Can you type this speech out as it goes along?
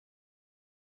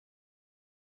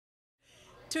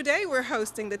Today we're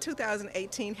hosting the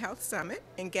 2018 Health Summit,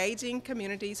 Engaging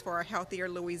Communities for a Healthier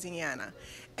Louisiana.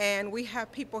 And we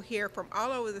have people here from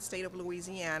all over the state of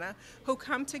Louisiana who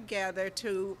come together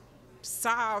to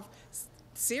solve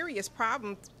serious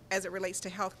problems as it relates to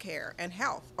health care and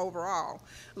health overall.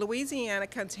 Louisiana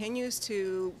continues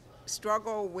to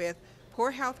struggle with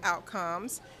poor health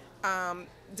outcomes,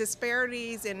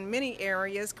 disparities in many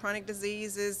areas, chronic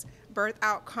diseases, birth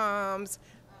outcomes,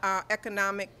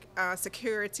 economic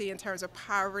security in terms of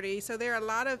poverty. So there are a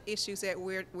lot of issues that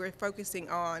we're focusing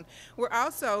on. We're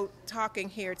also talking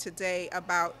here today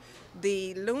about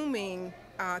the looming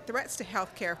threats to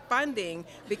healthcare funding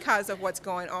because of what's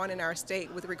going on in our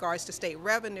state with regards to state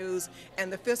revenues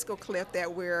and the fiscal cliff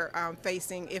that we're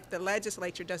facing if the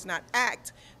legislature does not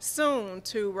act soon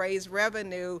to raise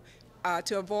revenue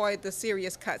to avoid the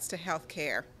serious cuts to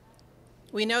healthcare.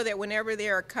 We know that whenever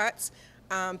there are cuts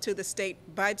to the state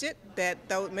budget, that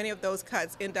many of those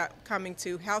cuts end up coming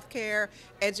to healthcare,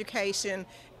 education,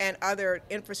 and other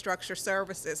infrastructure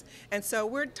services. And so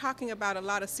we're talking about a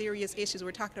lot of serious issues.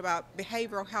 We're talking about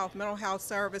behavioral health, mental health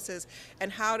services,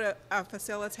 and how to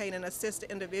facilitate and assist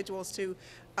individuals to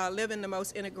live in the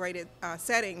most integrated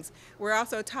settings. We're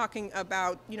also talking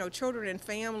about, children and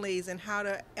families and how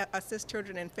to assist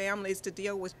children and families to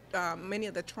deal with many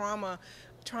of the traumas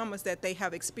that they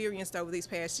have experienced over these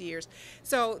past years.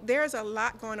 So there's a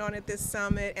lot going on at this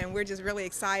summit, and we're just really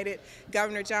excited.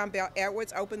 Governor John Bell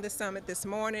Edwards opened the summit this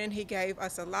morning. He gave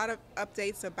us a lot of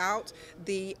updates about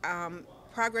the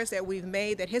progress that we've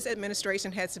made, that his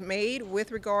administration has made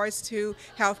with regards to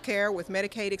health care, with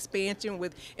Medicaid expansion,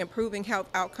 with improving health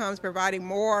outcomes, providing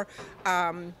more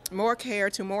care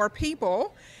to more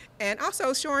people, and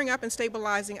also shoring up and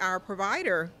stabilizing our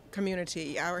provider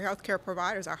community, our healthcare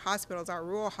providers, our hospitals, our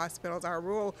rural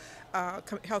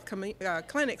health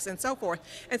clinics, and so forth.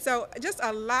 And so just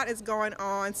a lot is going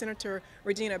on. Senator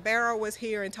Regina Barrow was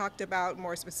here and talked about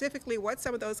more specifically what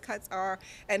some of those cuts are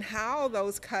and how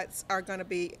those cuts are going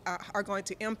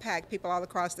to impact people all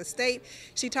across the state.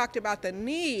 She talked about the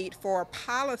need for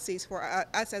policies for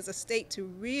us as a state to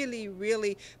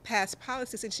really pass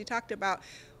policies, and she talked about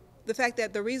the fact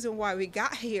that the reason why we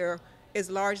got here is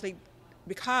largely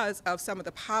because of some of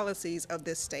the policies of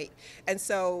this state. And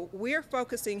so we're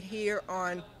focusing here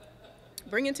on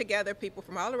bringing together people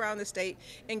from all around the state,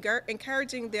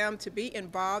 encouraging them to be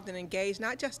involved and engaged,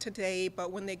 not just today,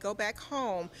 but when they go back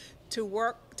home,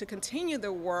 to continue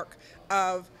the work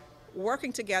of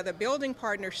working together, building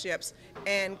partnerships,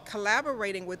 and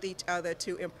collaborating with each other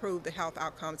to improve the health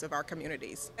outcomes of our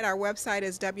communities. And our website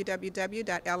is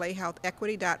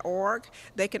www.lahealthequity.org.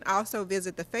 They can also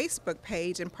visit the Facebook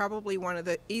page, and probably one of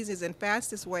the easiest and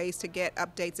fastest ways to get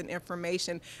updates and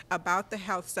information about the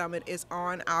Health Summit is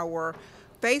on our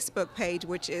Facebook page,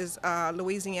 which is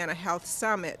Louisiana Health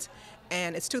Summit,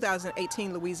 and it's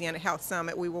 2018 Louisiana Health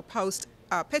Summit. We will post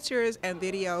pictures and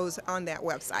videos on that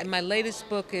website. My latest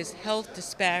book is Health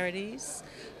Disparities.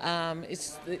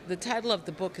 The title of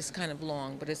the book is kind of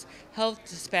long, but it's Health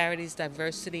Disparities,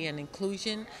 Diversity and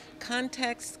Inclusion,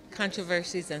 Context,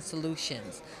 Controversies and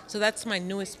Solutions. So that's my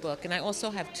newest book. And I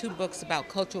also have two books about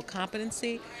cultural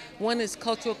competency. One is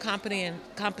Cultural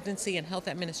Competency in Health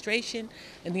Administration,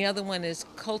 and the other one is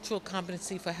Cultural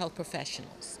Competency for Health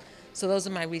Professionals. So those are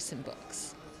my recent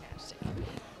books.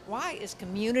 Why is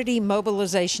community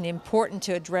mobilization important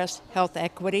to address health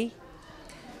equity?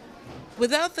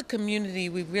 Without the community,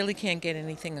 we really can't get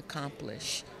anything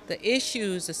accomplished. The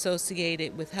issues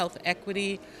associated with health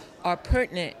equity are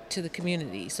pertinent to the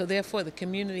community, so therefore the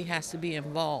community has to be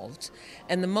involved.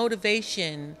 And the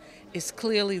motivation is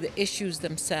clearly the issues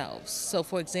themselves. So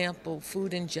for example,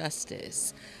 food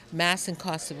injustice, mass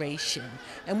incarceration.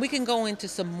 And we can go into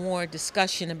some more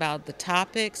discussion about the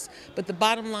topics, but the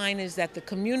bottom line is that the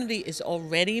community is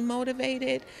already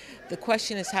motivated. The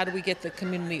question is, how do we get the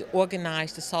community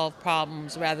organized to solve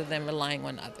problems rather than relying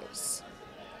on others?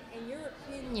 In your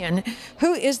opinion,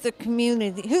 who is the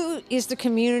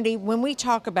community when we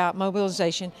talk about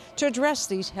mobilization to address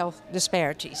these health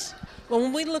disparities? Well,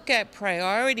 when we look at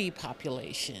priority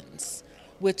populations,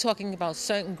 we're talking about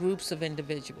certain groups of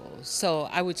individuals. So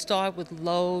I would start with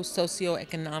low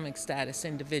socioeconomic status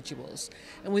individuals.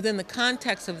 And within the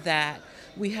context of that,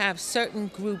 we have certain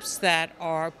groups that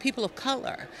are people of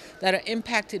color that are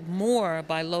impacted more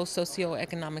by low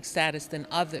socioeconomic status than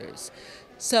others.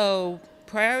 So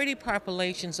priority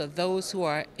populations are those who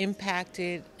are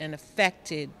impacted and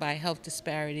affected by health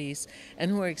disparities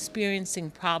and who are experiencing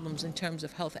problems in terms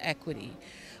of health equity.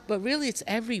 But really, it's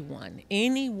everyone.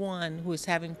 Anyone who is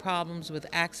having problems with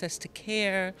access to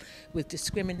care, with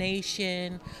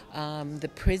discrimination, the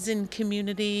prison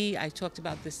community. I talked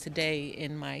about this today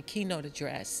in my keynote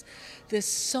address. There's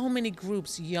so many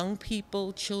groups, young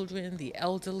people, children, the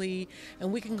elderly,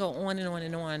 and we can go on and on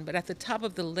and on. But at the top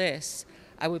of the list,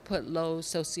 I would put low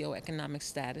socioeconomic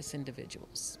status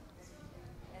individuals.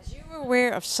 As you are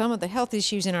aware of some of the health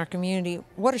issues in our community,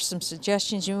 what are some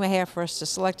suggestions you may have for us to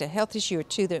select a health issue or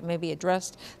two that may be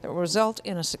addressed that will result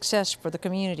in a success for the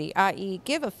community, i.e.,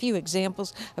 give a few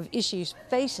examples of issues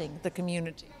facing the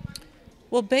community?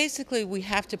 Well, basically, we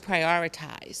have to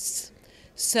prioritize.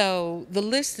 So the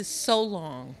list is so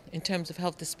long in terms of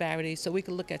health disparities, so we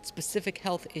can look at specific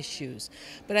health issues.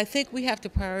 But I think we have to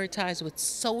prioritize with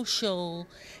social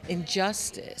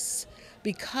injustice,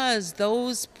 because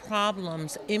those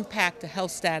problems impact the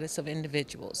health status of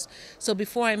individuals. So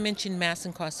before I mention mass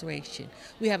incarceration,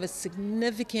 we have a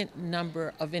significant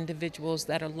number of individuals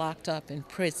that are locked up in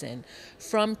prison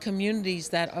from communities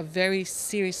that are very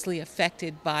seriously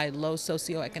affected by low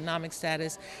socioeconomic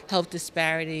status, health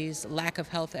disparities, lack of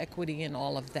health equity, and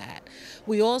all of that.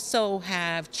 We also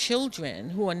have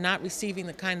children who are not receiving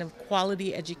the kind of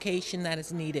quality education that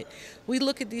is needed. We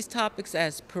look at these topics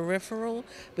as peripheral,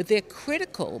 but they're critical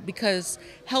because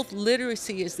health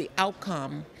literacy is the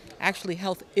outcome, actually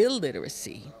health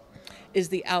illiteracy is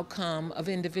the outcome of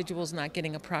individuals not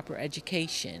getting a proper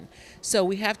education. So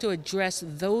we have to address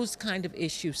those kind of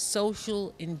issues,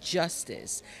 social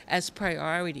injustice, as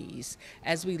priorities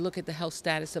as we look at the health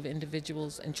status of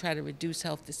individuals and try to reduce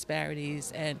health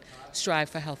disparities and strive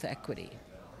for health equity.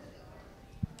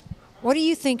 What do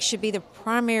you think should be the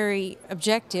primary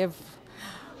objective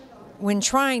when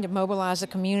trying to mobilize a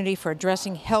community for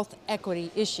addressing health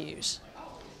equity issues?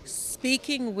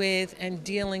 Speaking with and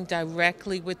dealing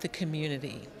directly with the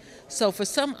community. So for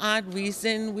some odd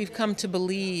reason, we've come to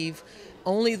believe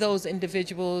only those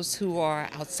individuals who are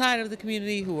outside of the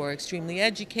community, who are extremely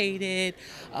educated,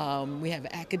 we have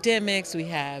academics, we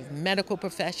have medical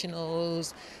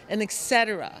professionals, and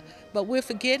etc. But we're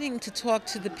forgetting to talk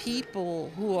to the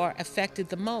people who are affected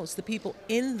the most, the people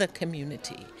in the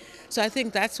community. So I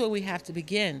think that's where we have to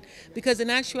begin, because in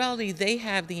actuality, they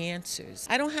have the answers.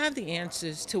 I don't have the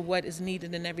answers to what is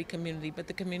needed in every community, but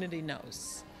the community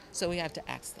knows. So we have to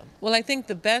ask them. Well, I think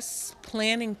the best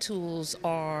planning tools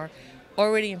are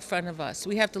already in front of us.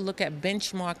 We have to look at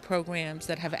benchmark programs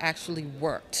that have actually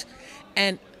worked,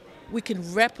 and we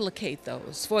can replicate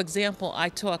those. For example, I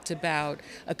talked about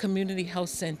a community health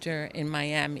center in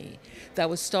Miami that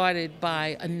was started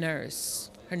by a nurse.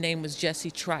 Her name was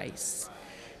Jessie Trice.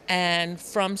 And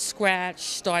from scratch,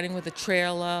 starting with a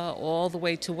trailer all the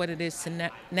way to what it is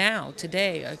now,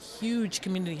 today, a huge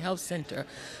community health center,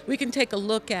 we can take a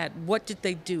look at what did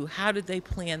they do, how did they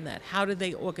plan that, how did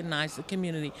they organize the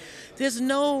community. There's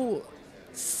no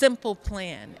simple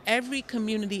plan. Every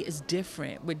community is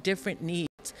different with different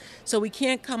needs. So we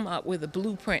can't come up with a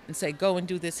blueprint and say, go and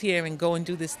do this here and go and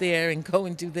do this there and go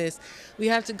and do this. We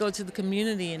have to go to the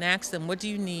community and ask them, what do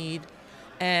you need?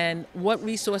 And what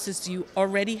resources do you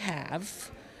already have?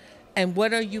 And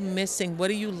what are you missing? What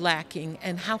are you lacking?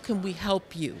 And how can we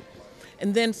help you?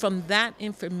 And then from that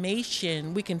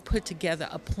information, we can put together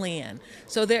a plan.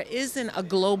 So there isn't a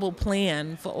global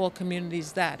plan for all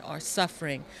communities that are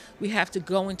suffering. We have to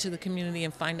go into the community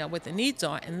and find out what the needs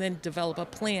are and then develop a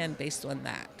plan based on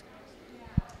that.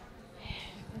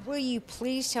 Will you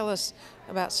please tell us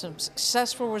about some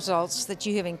successful results that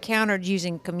you have encountered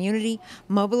using community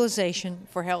mobilization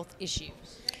for health issues?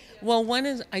 Well, one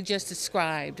is I just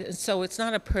described, and so it's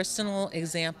not a personal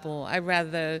example. I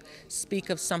rather speak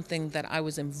of something that I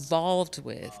was involved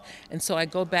with, and so I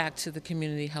go back to the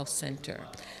community health center.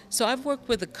 So I've worked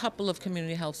with a couple of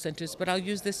community health centers, but I'll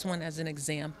use this one as an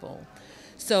example.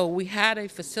 So we had a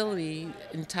facility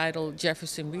entitled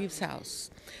Jefferson Reeves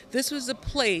House. This was a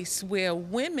place where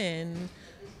women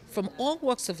from all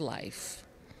walks of life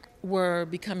were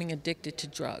becoming addicted to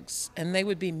drugs, and they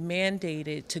would be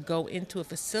mandated to go into a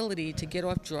facility to get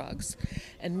off drugs,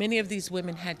 and many of these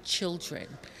women had children.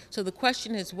 So the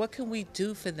question is, what can we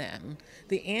do for them?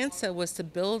 The answer was to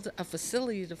build a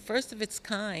facility, the first of its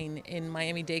kind in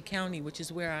Miami-Dade County, which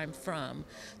is where I'm from,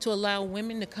 to allow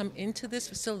women to come into this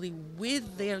facility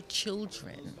with their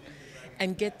children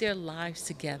and get their lives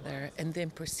together and then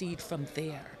proceed from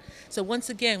there. So once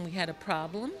again, we had a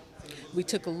problem. We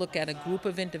took a look at a group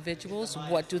of individuals,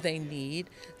 what do they need,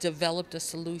 developed a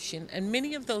solution, and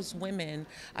many of those women,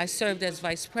 I served as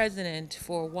vice president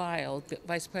for a while,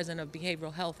 vice president of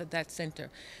behavioral health at that center,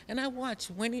 and I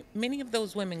watched many of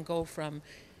those women go from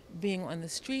being on the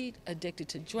street, addicted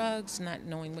to drugs, not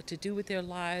knowing what to do with their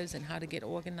lives and how to get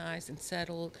organized and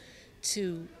settled,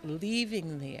 to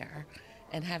leaving there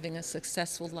and having a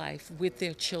successful life with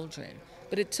their children.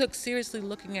 But it took seriously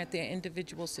looking at their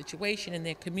individual situation and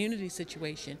their community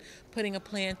situation, putting a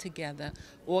plan together,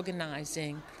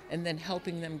 organizing, and then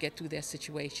helping them get through their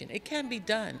situation. It can be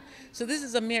done. So this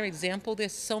is a mere example.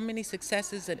 There's so many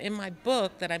successes, and in my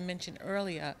book that I mentioned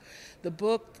earlier, the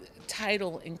book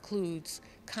title includes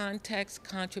Context,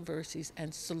 Controversies,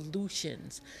 and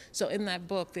Solutions. So in that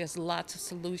book, there's lots of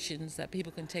solutions that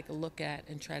people can take a look at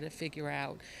and try to figure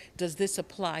out, does this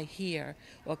apply here?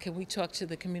 Or can we talk to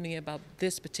the community about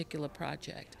this particular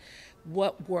project?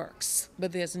 What works?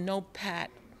 But there's no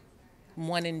pat,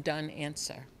 one and done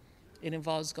answer. It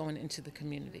involves going into the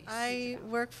communities. I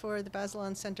work for the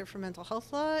Bazelon Center for Mental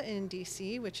Health Law in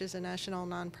DC, which is a national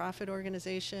nonprofit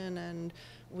organization, and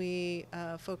we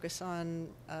focus on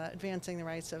advancing the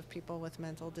rights of people with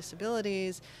mental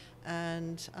disabilities.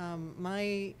 And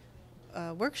my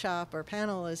workshop or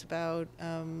panel is about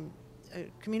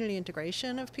community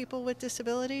integration of people with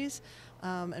disabilities,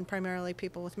 and primarily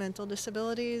people with mental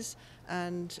disabilities.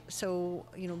 And so,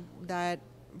 that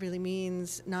really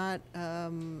means not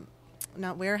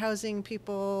warehousing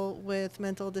people with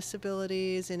mental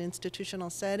disabilities in institutional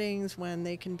settings when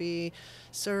they can be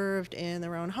served in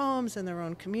their own homes and their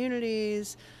own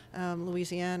communities.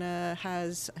 Louisiana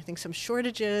has, I think, some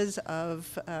shortages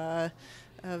of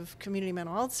community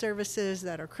mental health services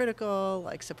that are critical,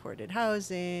 like supported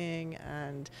housing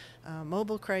and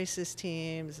mobile crisis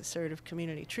teams, assertive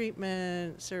community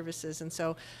treatment services. And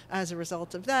so as a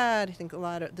result of that, I think a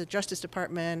lot of the Justice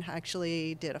Department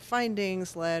actually did a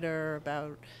findings letter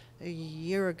about a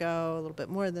year ago, a little bit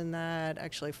more than that,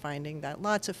 actually finding that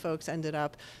lots of folks ended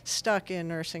up stuck in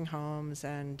nursing homes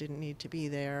and didn't need to be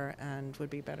there and would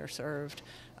be better served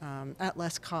at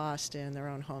less cost in their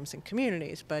own homes and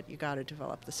communities. But you got to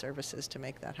develop the services to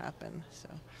make that happen. So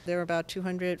there are about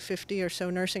 250 or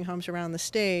so nursing homes around the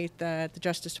state that the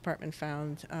Justice Department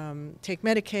found take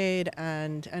Medicaid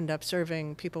and end up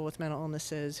serving people with mental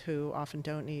illnesses who often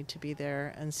don't need to be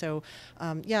there. And so,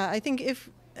 I think if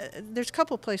there's a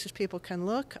couple places people can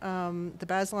look. The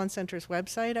Bazelon Center's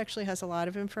website actually has a lot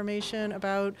of information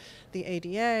about the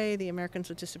ADA, the Americans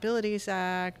with Disabilities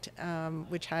Act,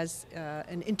 which has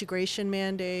an integration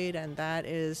mandate, and that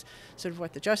is sort of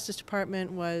what the Justice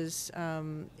Department was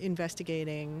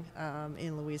investigating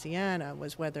in Louisiana,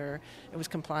 was whether it was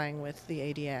complying with the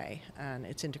ADA and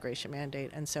its integration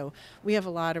mandate. And so we have a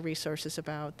lot of resources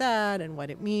about that and what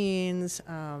it means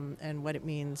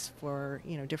for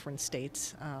different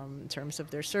states in terms of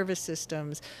their service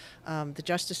systems. The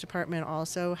Justice Department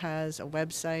also has a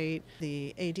website,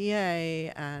 the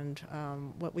ADA, and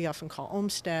what we often call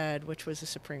Olmstead, which was a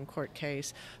Supreme Court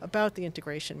case about the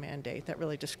integration mandate that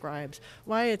really describes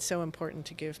why it's so important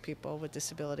to give people with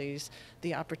disabilities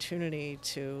the opportunity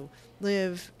to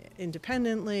live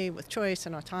independently with choice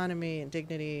and autonomy and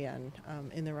dignity and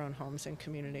in their own homes and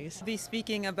communities. Be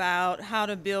speaking about how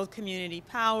to build community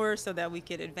power so that we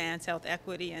could advance health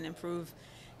equity and improve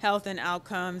health and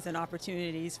outcomes and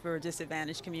opportunities for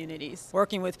disadvantaged communities.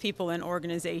 Working with people and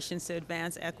organizations to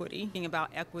advance equity, thinking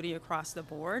about equity across the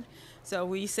board. So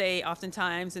we say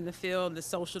oftentimes in the field the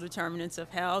social determinants of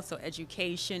health, so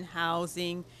education,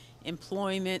 housing,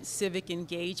 employment, civic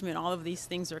engagement, all of these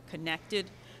things are connected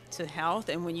to health.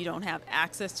 And when you don't have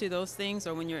access to those things,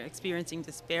 or when you're experiencing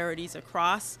disparities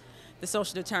across the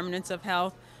social determinants of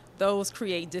health, those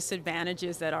create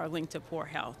disadvantages that are linked to poor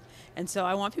health. And so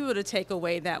I want people to take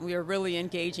away that we are really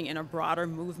engaging in a broader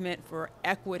movement for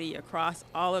equity across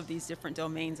all of these different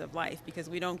domains of life, because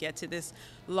we don't get to this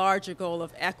larger goal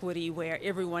of equity where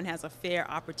everyone has a fair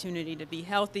opportunity to be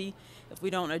healthy if we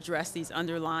don't address these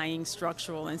underlying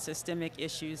structural and systemic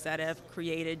issues that have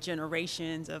created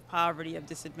generations of poverty, of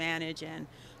disadvantage, and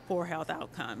poor health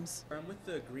outcomes. I'm with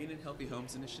the Green and Healthy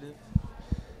Homes Initiative.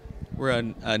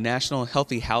 We're a national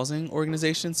healthy housing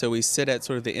organization, so we sit at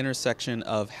sort of the intersection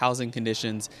of housing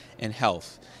conditions and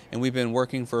health. And we've been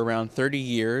working for around 30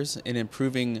 years in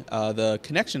improving the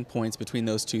connection points between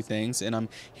those two things. And I'm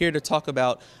here to talk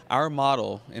about our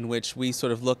model in which we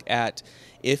sort of look at,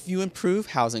 if you improve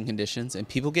housing conditions and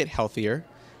people get healthier,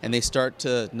 and they start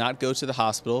to not go to the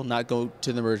hospital, not go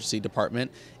to the emergency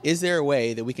department, is there a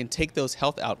way that we can take those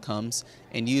health outcomes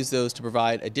and use those to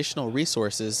provide additional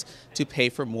resources to pay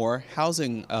for more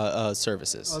housing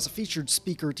services? As a featured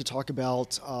speaker to talk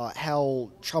about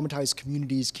how traumatized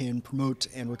communities can promote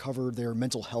and recover their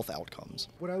mental health outcomes.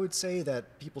 What I would say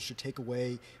that people should take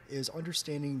away is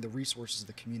understanding the resources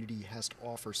the community has to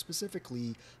offer,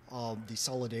 specifically the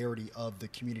solidarity of the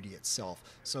community itself.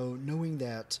 So knowing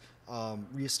that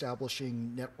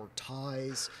reestablishing network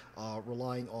ties,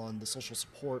 relying on the social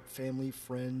support, family,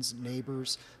 friends,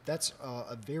 neighbors, that's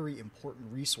a very important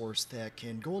resource that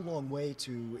can go a long way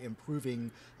to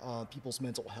improving people's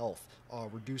mental health,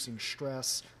 reducing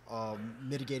stress,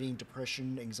 mitigating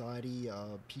depression, anxiety,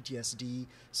 PTSD.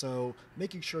 So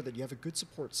making sure that you have a good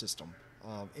support system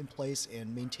in place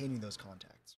and maintaining those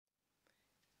contacts.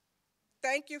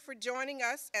 Thank you for joining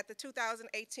us at the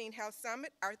 2018 Health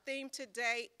Summit. Our theme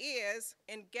today is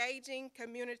Engaging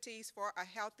Communities for a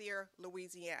Healthier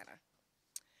Louisiana.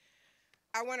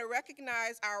 I want to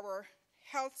recognize our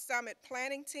Health Summit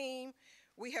planning team.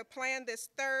 We have planned this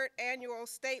third annual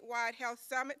statewide Health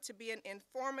Summit to be an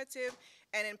informative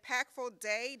and impactful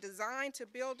day designed to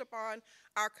build upon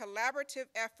our collaborative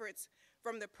efforts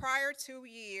from the prior 2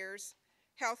 years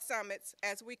Health Summits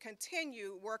as we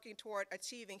continue working toward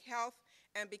achieving health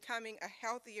and becoming a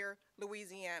healthier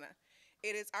Louisiana.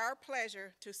 It is our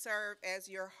pleasure to serve as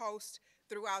your host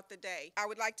throughout the day. I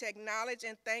would like to acknowledge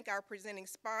and thank our presenting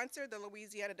sponsor, the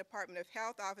Louisiana Department of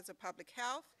Health, Office of Public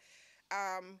Health,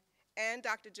 and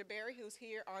Dr. Jabari, who's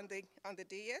here on the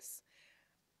dais.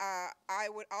 I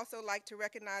would also like to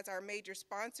recognize our major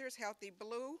sponsors, Healthy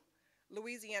Blue,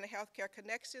 Louisiana Healthcare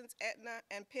Connections, Aetna,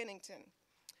 and Pennington.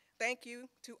 Thank you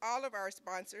to all of our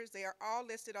sponsors. They are all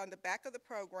listed on the back of the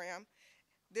program.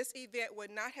 This event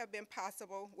would not have been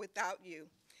possible without you.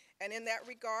 And in that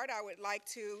regard, I would like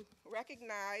to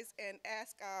recognize and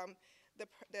ask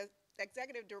the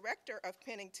Executive Director of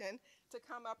Pennington to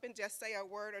come up and just say a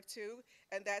word or two,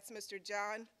 and that's Mr.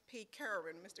 John P.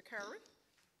 Curran. Mr. Curran?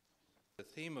 The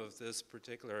theme of this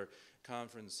particular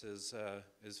conference is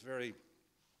very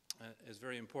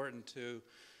important to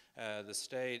the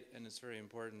state, and it's very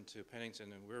important to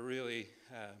Pennington, and we're really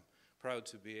proud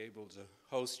to be able to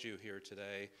host you here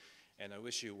today. And I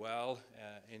wish you well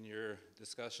in your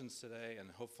discussions today, and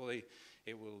hopefully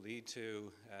it will lead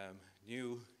to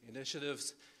new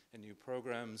initiatives and new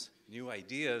programs, new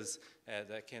ideas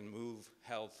that can move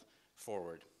health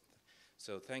forward.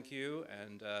 So thank you,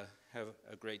 and have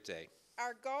a great day.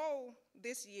 Our goal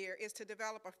this year is to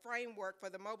develop a framework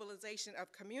for the mobilization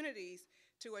of communities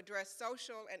to address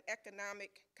social and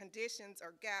economic conditions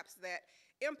or gaps that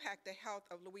impact the health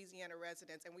of Louisiana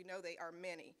residents, and we know they are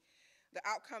many. The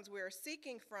outcomes we are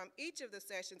seeking from each of the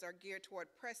sessions are geared toward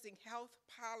pressing health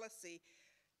policy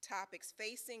topics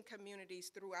facing communities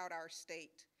throughout our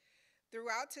state.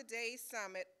 Throughout today's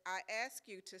summit, I ask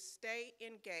you to stay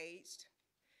engaged,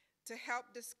 to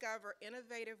help discover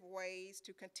innovative ways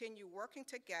to continue working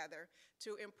together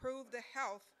to improve the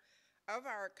health of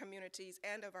our communities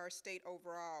and of our state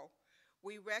overall.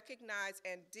 We recognize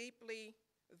and deeply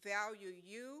value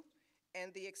you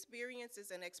and the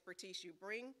experiences and expertise you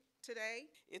bring today.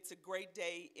 It's a great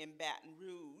day in Baton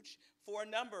Rouge for a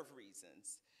number of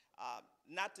reasons.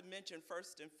 Not to mention,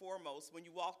 first and foremost, when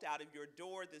you walked out of your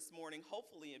door this morning,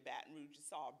 hopefully in Baton Rouge, you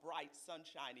saw a bright,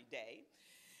 sunshiny day.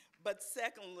 But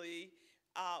secondly,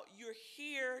 you're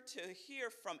here to hear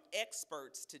from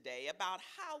experts today about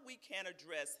how we can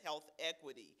address health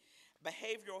equity,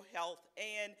 behavioral health,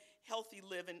 and healthy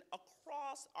living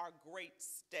across our great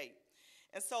state.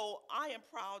 And so I am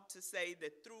proud to say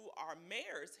that through our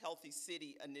mayor's Healthy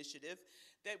City initiative,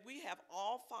 that we have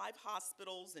all 5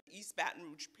 hospitals in East Baton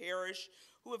Rouge Parish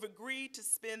who have agreed to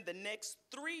spend the next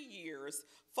 3 years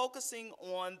focusing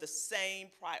on the same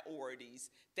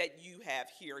priorities that you have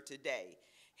here today: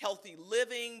 healthy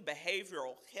living,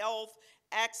 behavioral health,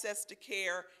 access to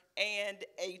care, and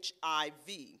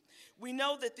HIV. We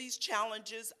know that these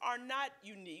challenges are not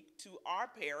unique to our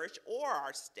parish or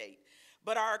our state,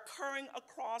 but are occurring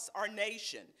across our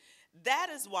nation. That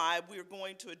is why we're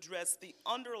going to address the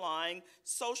underlying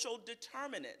social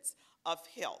determinants of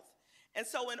health. And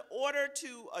so in order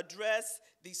to address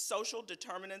the social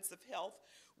determinants of health,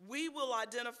 we will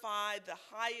identify the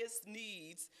highest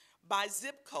needs by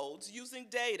zip codes using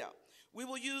data. We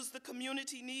will use the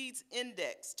Community Needs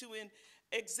Index to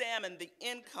examine the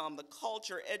income, the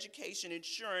culture, education,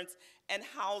 insurance, and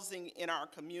housing in our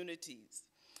communities.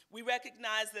 We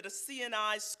recognize that a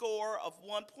CNI score of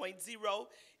 1.0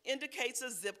 indicates a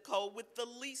zip code with the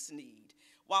least need,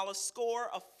 while a score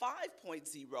of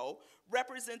 5.0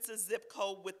 represents a zip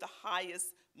code with the highest,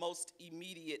 most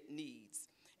immediate needs.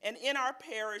 And in our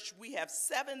parish, we have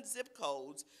 7 zip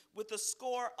codes with a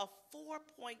score of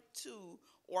 4.2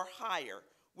 or higher,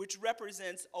 which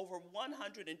represents over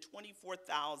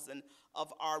 124,000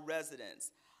 of our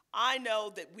residents. I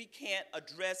know that we can't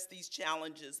address these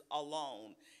challenges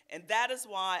alone, and that is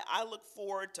why I look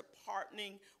forward to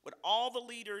partnering with all the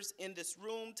leaders in this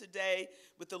room today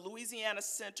with the Louisiana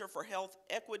Center for Health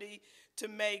Equity to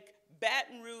make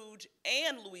Baton Rouge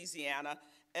and Louisiana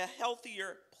a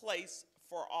healthier place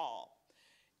for all.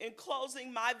 In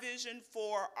closing, my vision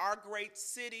for our great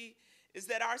city is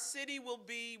that our city will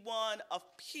be one of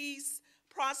peace,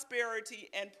 prosperity,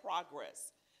 and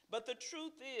progress. But the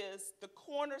truth is, the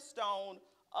cornerstone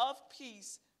of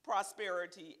peace,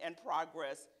 prosperity, and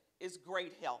progress is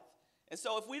great health. And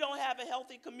so if we don't have a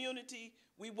healthy community,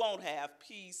 we won't have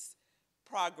peace,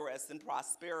 progress, and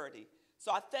prosperity.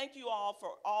 So I thank you all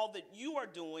for all that you are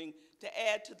doing to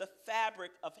add to the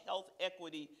fabric of health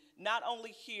equity, not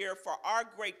only here for our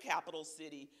great capital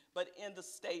city, but in the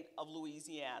state of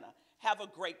Louisiana. Have a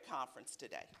great conference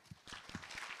today.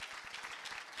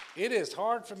 It is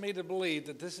hard for me to believe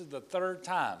that this is the 3rd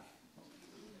time,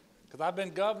 because I've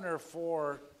been governor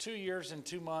for 2 years and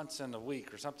 2 months and a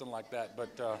week or something like that.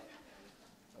 But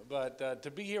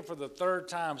to be here for the 3rd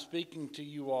time speaking to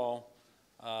you all,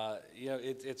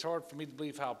 it's hard for me to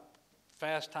believe how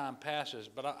fast time passes.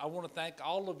 But I want to thank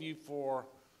all of you for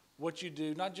what you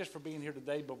do, not just for being here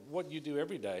today, but what you do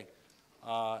every day.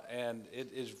 And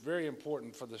it is very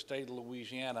important for the state of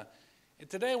Louisiana. And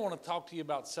today I want to talk to you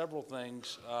about several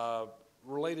things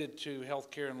related to health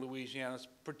care in Louisiana,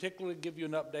 particularly give you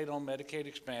an update on Medicaid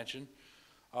expansion,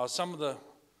 some of the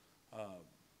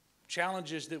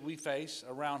challenges that we face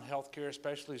around health care,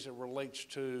 especially as it relates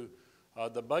to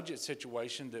the budget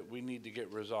situation that we need to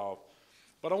get resolved.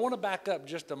 But I want to back up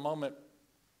just a moment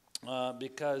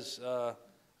because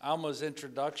Alma's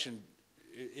introduction,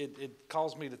 it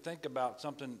caused me to think about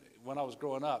something when I was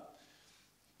growing up.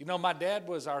 You know, my dad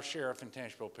was our sheriff in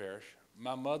Tangipahoa Parish.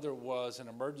 My mother was an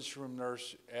emergency room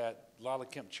nurse at Lila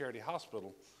Kemp Charity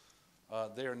Hospital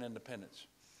there in Independence.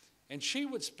 And she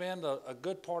would spend a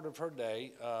good part of her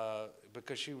day,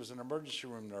 because she was an emergency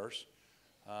room nurse,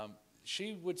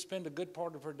 she would spend a good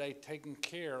part of her day taking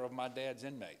care of my dad's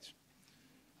inmates.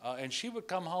 And she would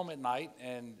come home at night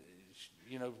and,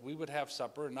 you know, we would have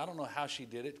supper. And I don't know how she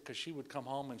did it, because she would come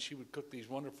home and she would cook these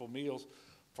wonderful meals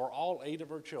for all 8 of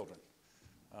her children.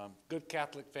 Good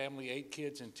Catholic family, 8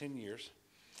 kids in 10 years.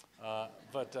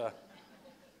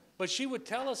 But she would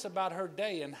tell us about her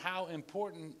day and how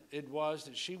important it was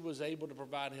that she was able to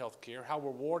provide health care, how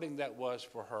rewarding that was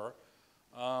for her.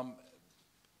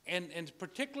 And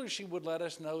particularly, she would let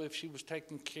us know if she was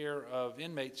taking care of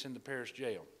inmates in the parish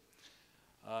jail.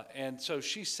 And so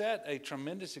she set a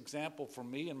tremendous example for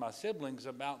me and my siblings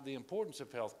about the importance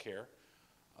of health care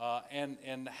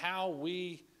and how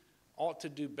we ought to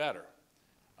do better.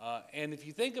 And if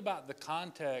you think about the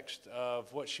context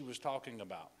of what she was talking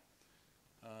about,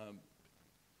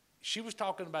 she was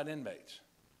talking about inmates.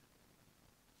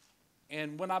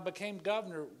 And when I became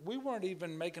governor, we weren't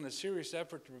even making a serious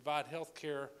effort to provide health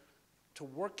care to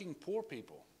working poor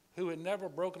people who had never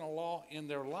broken a law in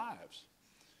their lives.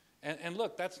 And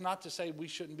look, that's not to say we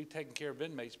shouldn't be taking care of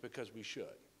inmates, because we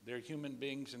should. They're human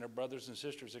beings and they're brothers and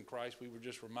sisters in Christ. We were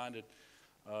just reminded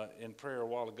in prayer a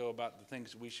while ago about the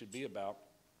things that we should be about.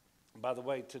 By the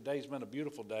way, today's been a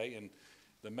beautiful day, and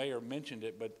the mayor mentioned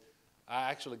it, but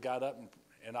I actually got up,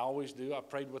 and I always do. I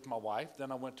prayed with my wife, then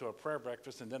I went to a prayer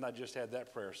breakfast, and then I just had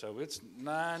that prayer. So it's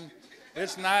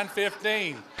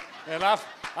 9:15, and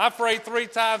I prayed 3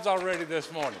 times already this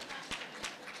morning.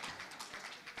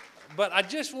 But I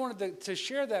just wanted to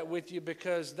share that with you,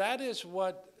 because that is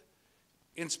what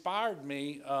inspired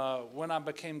me when I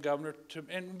became governor,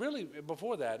 and really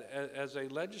before that as a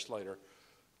legislator,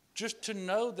 just to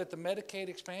know that the Medicaid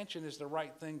expansion is the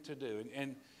right thing to do.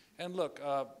 And look,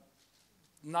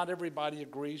 not everybody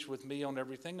agrees with me on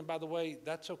everything. And by the way,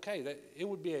 that's okay. It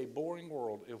would be a boring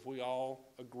world if we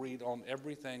all agreed on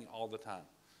everything all the time.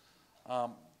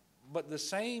 But the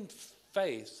same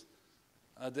faith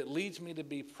that leads me to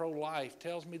be pro-life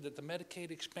tells me that the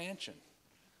Medicaid expansion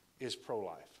is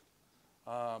pro-life.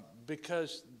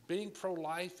 Because being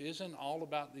pro-life isn't all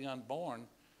about the unborn.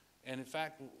 And in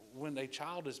fact, when a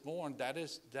child is born, that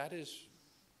is,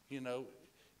 you know,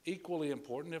 equally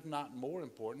important, if not more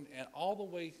important, and all the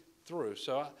way through.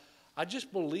 So I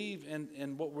just believe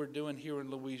in what we're doing here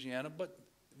in Louisiana, but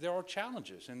there are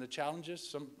challenges, and the challenges,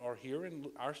 some are here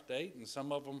in our state, and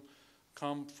some of them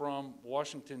come from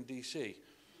Washington, D.C.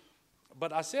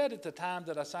 But I said at the time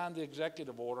that I signed the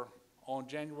executive order on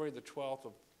January the 12th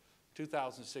of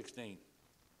 2016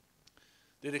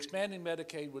 that expanding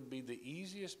Medicaid would be the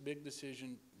easiest big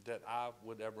decision that I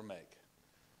would ever make.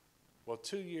 Well,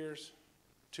 2 years,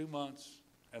 2 months,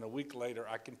 and a week later,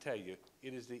 I can tell you,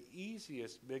 it is the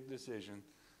easiest big decision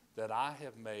that I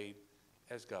have made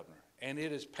as governor. And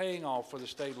it is paying off for the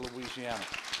state of Louisiana.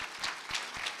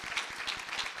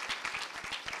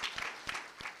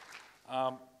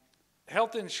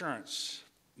 Health insurance.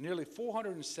 Nearly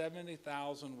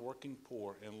 470,000 working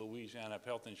poor in Louisiana have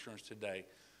health insurance today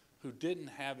who didn't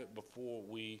have it before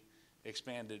we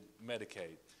expanded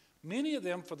Medicaid. Many of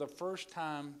them for the first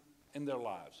time in their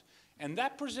lives. And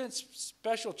that presents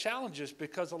special challenges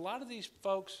because a lot of these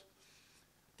folks,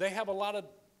 they have a lot of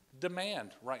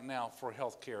demand right now for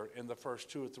health care in the first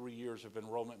 2 or 3 years of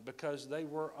enrollment because they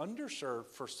were underserved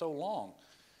for so long.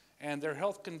 And their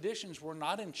health conditions were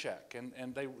not in check,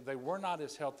 and they were not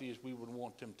as healthy as we would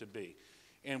want them to be.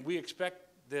 And we expect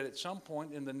that at some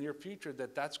point in the near future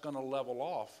that that's going to level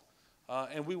off.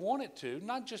 And we want it to,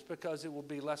 not just because it will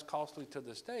be less costly to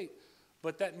the state,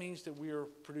 but that means that we are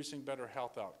producing better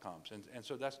health outcomes. And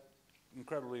so that's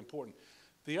incredibly important.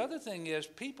 The other thing is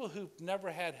people who've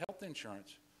never had health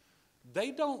insurance,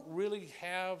 they don't really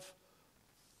have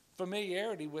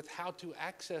familiarity with how to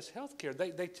access health care.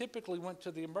 They typically went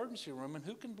to the emergency room, and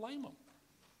who can blame them?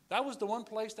 That was the one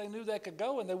place they knew they could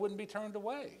go and they wouldn't be turned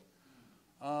away.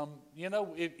 You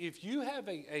know, if you have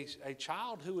a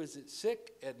child who is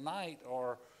sick at night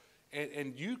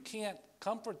and you can't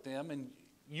comfort them, and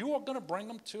you are going to bring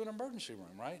them to an emergency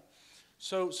room, right?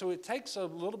 So it takes a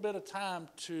little bit of time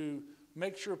to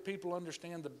make sure people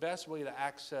understand the best way to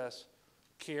access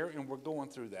care, and we're going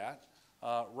through that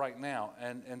right now.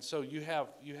 And so you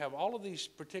have all of these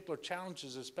particular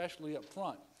challenges, especially up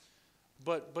front.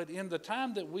 But in the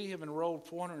time that we have enrolled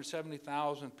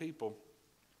 470,000 people,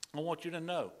 I want you to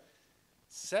know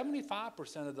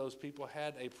 75% of those people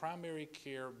had a primary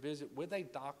care visit with a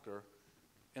doctor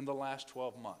in the last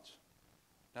 12 months.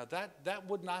 Now that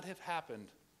would not have happened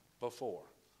before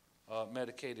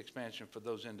Medicaid expansion for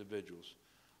those individuals.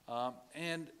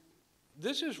 And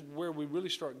this is where we really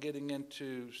start getting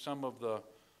into some of the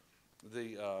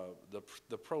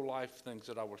pro-life things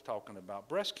that I was talking about.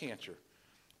 Breast cancer.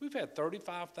 We've had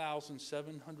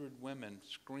 35,700 women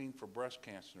screened for breast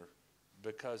cancer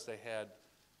because they had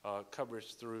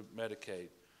coverage through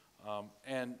Medicaid.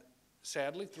 And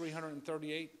sadly,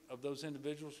 338 of those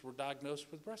individuals were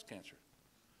diagnosed with breast cancer.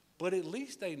 But at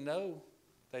least they know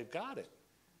they've got it.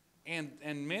 And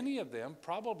many of them,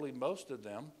 probably most of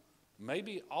them,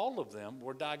 maybe all of them,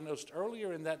 were diagnosed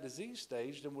earlier in that disease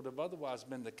stage than would have otherwise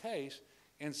been the case.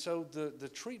 And so the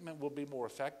treatment will be more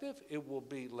effective. It will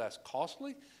be less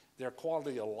costly. Their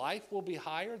quality of life will be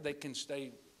higher. They can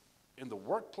stay in the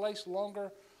workplace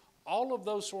longer. All of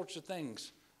those sorts of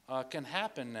things can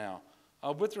happen now.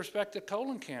 With respect to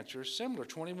colon cancer, similar,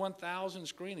 21,000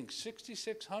 screenings,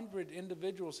 6,600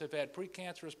 individuals have had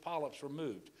precancerous polyps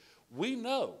removed. We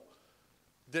know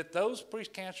that those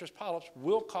precancerous polyps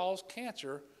will cause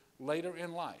cancer later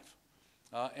in life.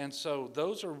 And so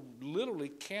those are literally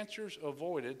cancers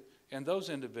avoided in those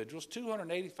individuals.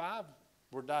 285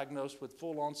 were diagnosed with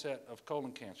full onset of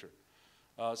colon cancer.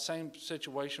 Same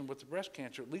situation with the breast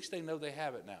cancer. At least they know they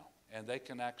have it now, and they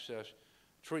can access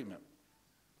treatment.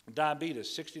 Diabetes,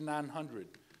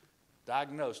 6,900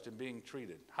 diagnosed and being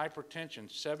treated. Hypertension,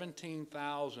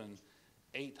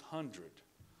 17,800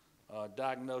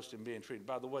 diagnosed and being treated.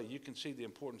 By the way, you can see the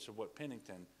importance of what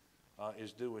Pennington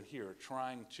is doing here,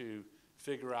 trying to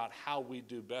figure out how we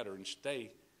do better and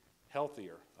stay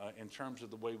healthier in terms of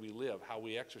the way we live, how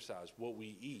we exercise, what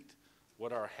we eat,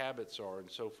 what our habits are, and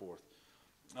so forth.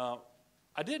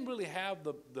 I didn't really have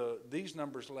these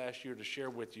numbers last year to share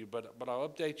with you, but I'll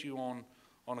update you on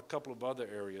a couple of other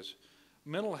areas.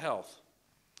 Mental health.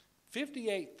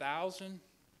 58,000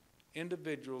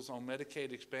 individuals on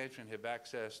Medicaid expansion have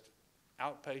accessed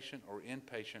outpatient or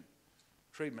inpatient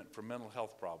treatment for mental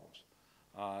health problems.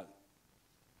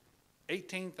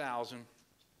 18,000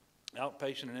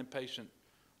 outpatient and inpatient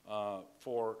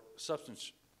for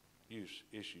substance use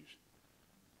issues.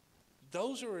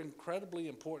 Those are incredibly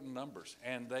important numbers,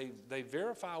 and they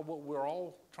verify what we're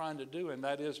all trying to do, and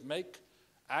that is make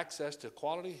access to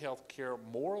quality health care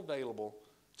more available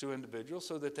to individuals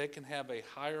so that they can have a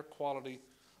higher quality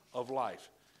of life.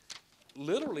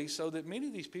 Literally so that many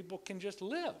of these people can just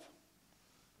live.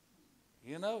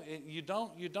 You know, you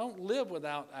don't live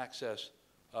without access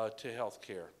to health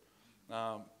care.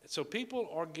 So people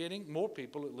are getting, more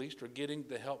people at least, are getting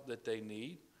the help that they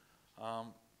need.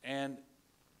 And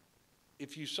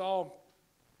if you saw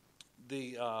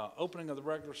the opening of the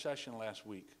regular session last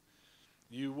week,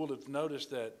 you will have noticed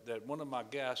that one of my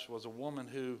guests was a woman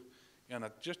who, in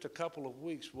just a couple of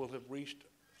weeks, will have reached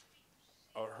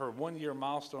her one-year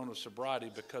milestone of sobriety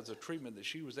because of treatment that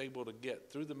she was able to get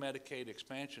through the Medicaid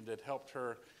expansion that helped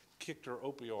her kick her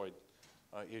opioid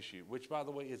issue, which, by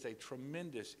the way, is a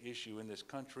tremendous issue in this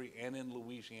country and in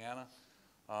Louisiana,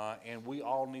 and we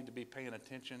all need to be paying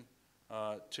attention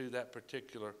to that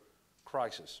particular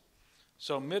crisis.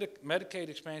 So Medicaid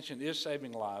expansion is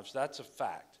saving lives. That's a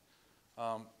fact.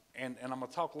 And I'm going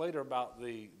to talk later about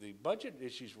the budget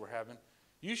issues we're having.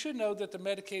 You should know that the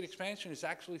Medicaid expansion is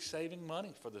actually saving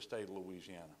money for the state of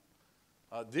Louisiana.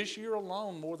 This year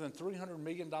alone, more than $300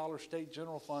 million state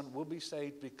general fund will be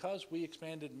saved because we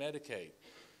expanded Medicaid.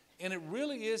 And it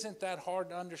really isn't that hard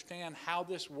to understand how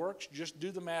this works. Just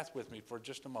do the math with me for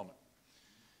just a moment.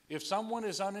 If someone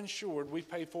is uninsured, we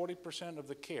pay 40% of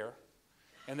the care,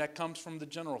 and that comes from the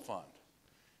general fund.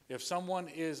 If someone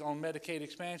is on Medicaid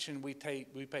expansion, we pay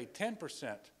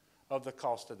 10% of the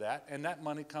cost of that, and that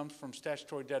money comes from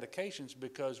statutory dedications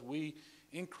because we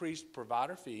increased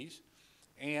provider fees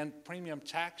and premium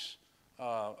tax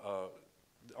on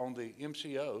the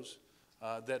MCOs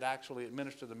that actually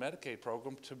administer the Medicaid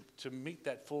program to meet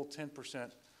that full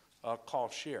 10%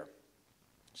 cost share.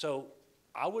 So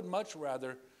I would much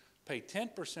rather pay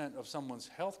 10% of someone's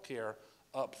health care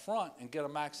up front and get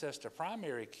them access to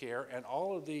primary care and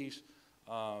all of these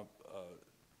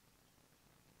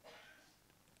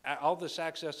all this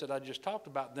access that I just talked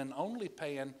about, then only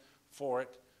paying for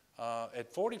it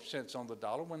at 40 cents on the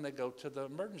dollar when they go to the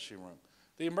emergency room.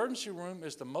 The emergency room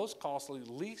is the most costly,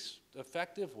 least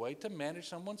effective way to manage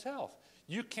someone's health.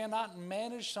 You cannot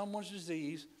manage someone's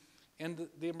disease in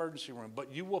the emergency room,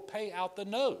 but you will pay out the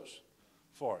nose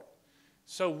for it.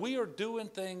 So we are doing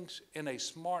things in a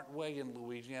smart way in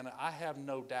Louisiana, I have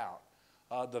no doubt.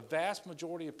 The vast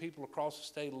majority of people across the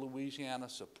state of Louisiana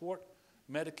support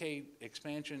Medicaid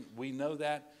expansion. We know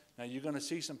that. Now you're going to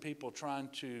see some people trying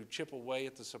to chip away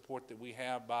at the support that we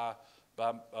have by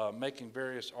making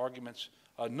various arguments,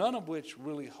 none of which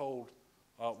really hold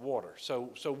water.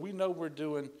 So we know we're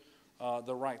doing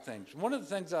the right things. One of the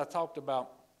things I talked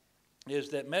about is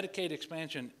that Medicaid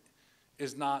expansion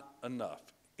is not enough.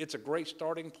 It's a great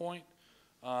starting point,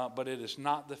 but it is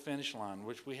not the finish line,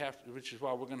 which is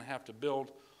why we're going to have to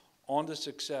build on the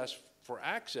success for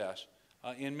access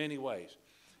in many ways.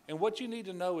 And what you need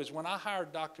to know is when I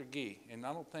hired Dr. Gee, and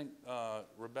I don't think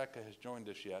Rebecca has joined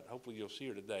us yet. Hopefully you'll see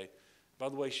her today. By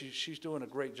the way, she's doing a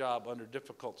great job under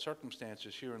difficult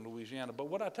circumstances here in Louisiana. But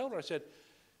what I told her, I said,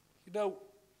 you know,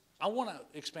 I want to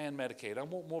expand Medicaid. I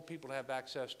want more people to have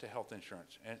access to health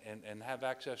insurance and have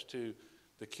access to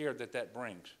the care that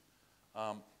brings.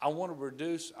 I want to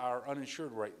reduce our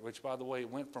uninsured rate, which, by the way,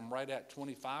 went from right at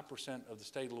 25% of the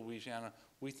state of Louisiana.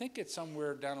 We think it's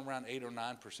somewhere down around 8 or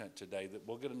 9% today. That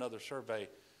we'll get another survey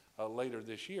later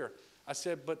this year. I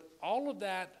said, but all of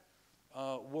that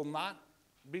will not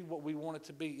be what we want it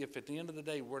to be if at the end of the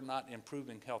day we're not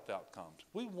improving health outcomes.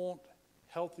 We want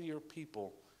healthier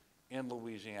people in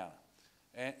Louisiana.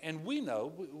 And we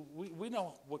know, we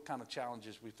know what kind of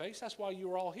challenges we face. That's why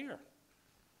you're all here.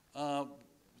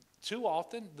 Too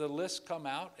often the lists come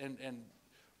out, and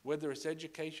whether it's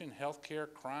education, healthcare,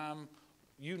 crime,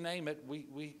 you name it,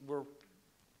 we're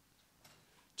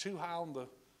too high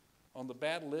on the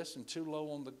bad list and too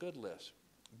low on the good list.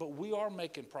 But we are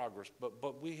making progress,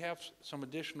 but we have some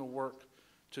additional work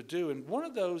to do. And one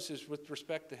of those is with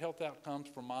respect to health outcomes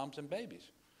for moms and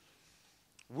babies.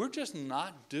 We're just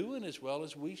not doing as well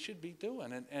as we should be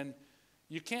doing. And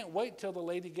you can't wait till the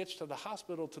lady gets to the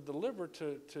hospital to deliver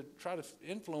to try to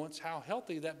influence how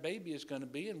healthy that baby is going to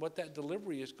be and what that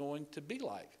delivery is going to be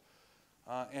like.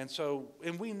 And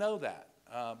we know that,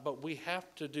 but we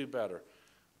have to do better.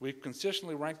 We've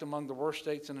consistently ranked among the worst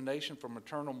states in the nation for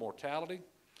maternal mortality,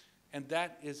 and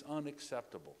that is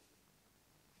unacceptable.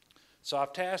 So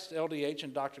I've tasked LDH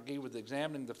and Dr. Gee with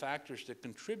examining the factors that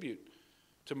contribute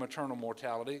to maternal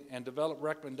mortality and develop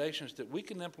recommendations that we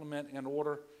can implement in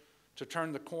order to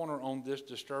turn the corner on this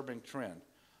disturbing trend.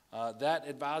 That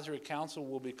advisory council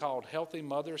will be called Healthy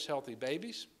Mothers, Healthy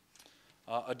Babies.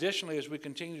 Additionally, as we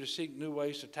continue to seek new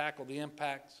ways to tackle the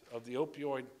impacts of the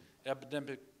opioid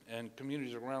epidemic in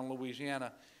communities around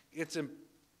Louisiana, it's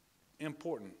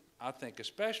important, I think,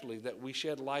 especially that we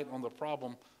shed light on the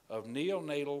problem of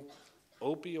neonatal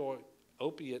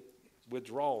opiate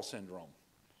withdrawal syndrome.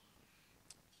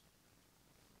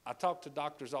 I talk to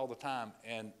doctors all the time,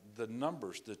 and the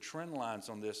numbers, the trend lines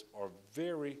on this are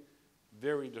very,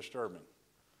 very disturbing.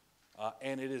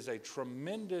 And it is a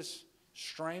tremendous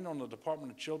strain on the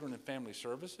Department of Children and Family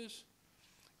Services.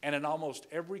 And in almost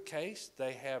every case,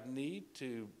 they have need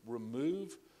to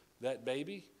remove that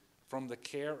baby from the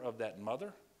care of that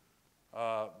mother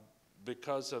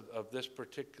because of this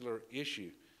particular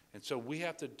issue. And so we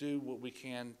have to do what we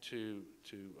can to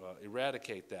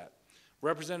eradicate that.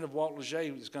 Representative Walt Leger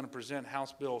is going to present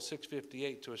House Bill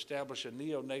 658 to establish a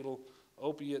neonatal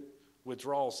opiate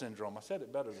withdrawal syndrome. I said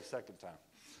it better the second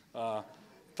time.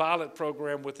 Pilot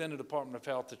program within the Department of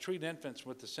Health to treat infants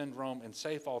with the syndrome and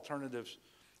safe alternatives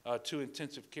to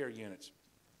intensive care units.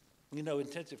 You know,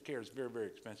 intensive care is very, very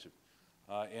expensive.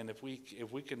 And if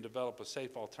we can develop a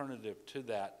safe alternative to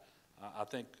that, I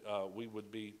think we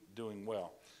would be doing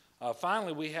well.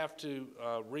 Finally, we have to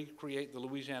recreate the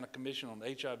Louisiana Commission on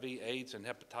HIV, AIDS, and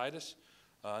Hepatitis.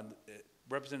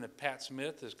 Representative Pat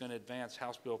Smith is going to advance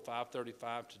House Bill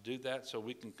 535 to do that so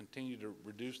we can continue to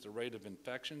reduce the rate of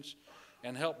infections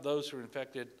and help those who are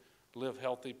infected live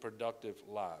healthy, productive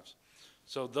lives.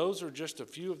 So those are just a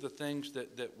few of the things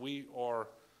that we are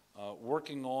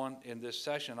working on in this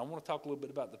session. I want to talk a little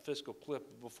bit about the fiscal cliff.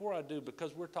 But before I do,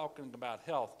 because we're talking about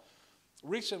health,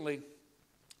 recently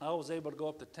I was able to go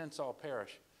up to Tensall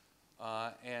Parish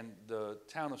and the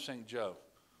town of St. Joe,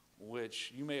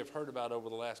 which you may have heard about over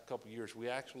the last couple of years. We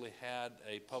actually had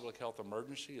a public health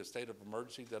emergency, a state of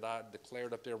emergency that I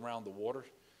declared up there around the water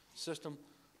system.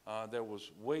 There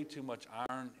was way too much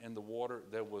iron in the water.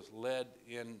 There was lead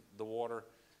in the water.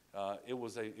 It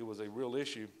was a real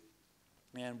issue.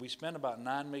 And we spent about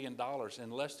 $9 million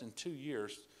in less than 2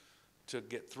 years to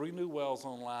get 3 new wells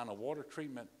online, a water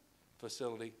treatment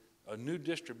facility, a new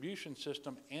distribution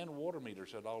system, and water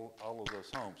meters at all of those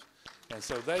homes. And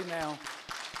so they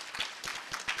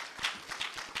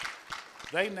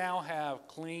now have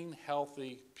clean,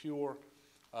 healthy, pure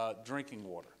drinking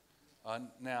water.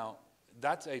 Now,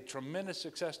 that's a tremendous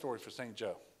success story for St.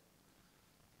 Joe.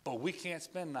 But we can't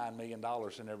spend $9 million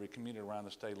in every community around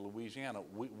the state of Louisiana.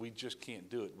 We just can't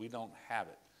do it. We don't have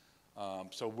it.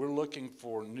 So we're looking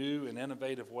for new and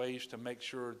innovative ways to make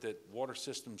sure that water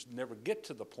systems never get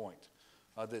to the point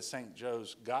that St.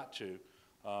 Joe's got to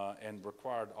and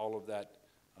required all of that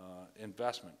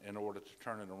investment in order to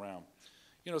turn it around.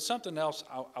 You know, something else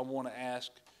I want to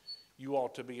ask you all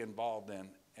to be involved in,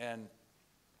 and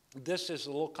this is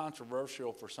a little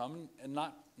controversial for some, and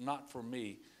not for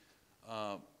me,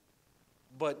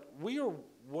 but we are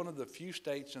one of the few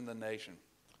states in the nation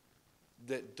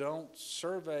that don't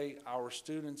survey our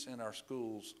students in our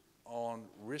schools on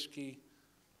risky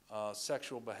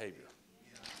sexual behavior.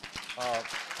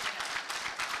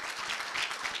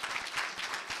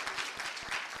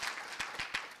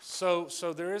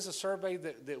 So there is a survey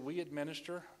that we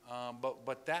administer,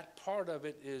 but that part of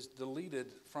it is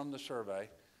deleted from the survey.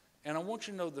 And I want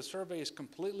you to know the survey is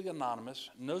completely anonymous.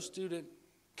 No student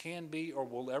can be or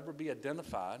will ever be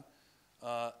identified.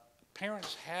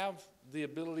 Parents have the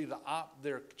ability to opt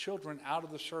their children out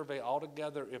of the survey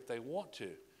altogether if they want to.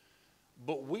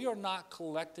 But we are not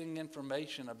collecting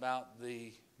information about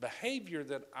the behavior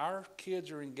that our kids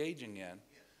are engaging in.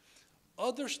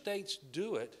 Other states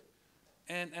do it.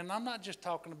 And I'm not just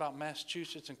talking about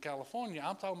Massachusetts and California.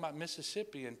 I'm talking about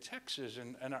Mississippi and Texas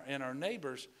and our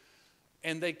neighbors.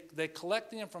 And they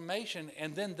collect the information,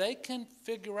 and then they can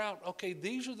figure out, okay,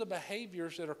 these are the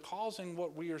behaviors that are causing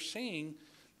what we are seeing,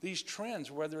 these trends,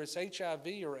 whether it's HIV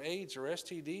or AIDS or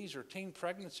STDs or teen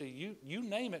pregnancy, you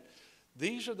name it.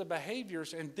 These are the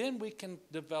behaviors, and then we can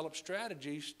develop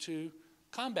strategies to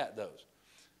combat those.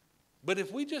 But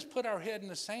if we just put our head in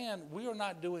the sand, we are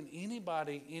not doing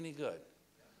anybody any good.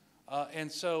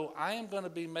 And so I am going to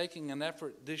be making an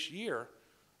effort this year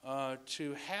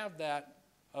to have that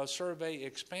survey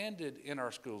expanded in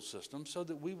our school system so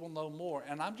that we will know more.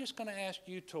 And I'm just going to ask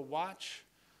you to watch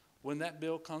when that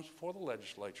bill comes before the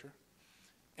legislature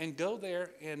and go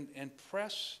there and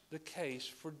press the case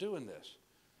for doing this.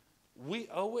 We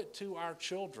owe it to our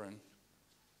children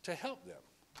to help them,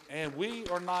 and we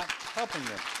are not helping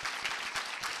them.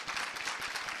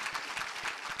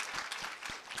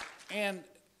 And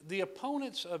the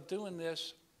opponents of doing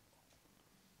this,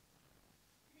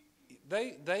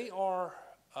 they are,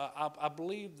 I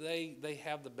believe they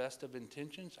have the best of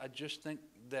intentions. I just think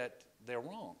that they're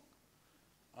wrong.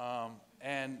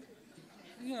 And,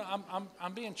 you know,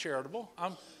 I'm being charitable.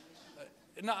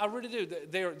 No, I really do.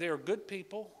 They're good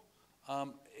people.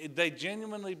 They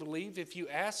genuinely believe if you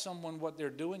ask someone what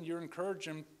they're doing, you're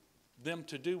encouraging them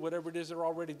to do whatever it is they're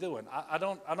already doing. I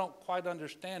don't quite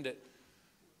understand it,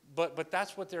 but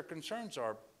that's what their concerns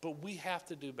are. But we have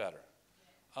to do better.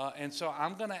 And so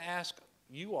I'm going to ask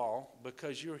you all,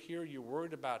 because you're here, you're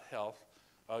worried about health,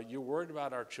 you're worried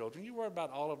about our children, you're worried about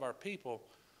all of our people,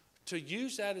 to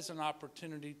use that as an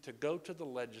opportunity to go to the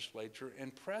legislature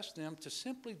and press them to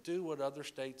simply do what other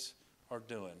states are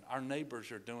doing, our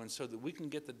neighbors are doing, so that we can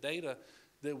get the data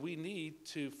that we need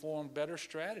to form better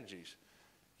strategies.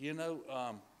 If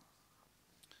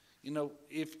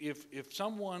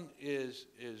someone is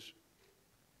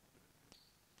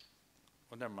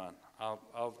well, never mind.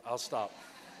 I'll stop.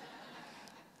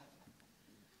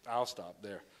 I'll stop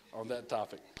there on that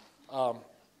topic.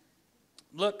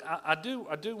 Look, I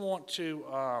do want to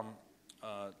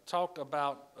talk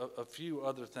about a few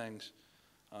other things.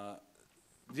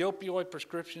 The opioid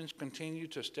prescriptions continue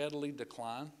to steadily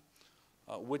decline,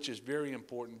 which is very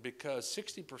important because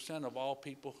 60% of all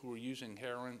people who are using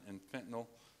heroin and fentanyl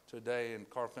today and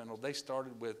carfentanil, they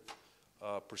started with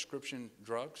prescription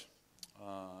drugs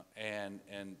and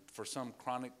for some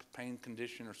chronic pain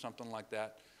condition or something like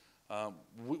that.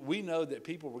 We know that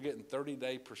people were getting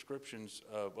 30-day prescriptions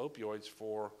of opioids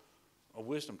for a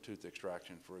wisdom tooth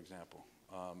extraction, for example.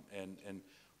 And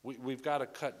we've got to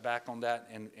cut back on that,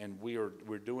 and we're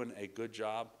doing a good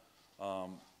job.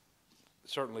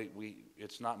 Certainly,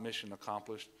 it's not mission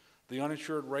accomplished. The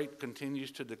uninsured rate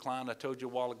continues to decline. I told you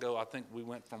a while ago, I think we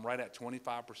went from right at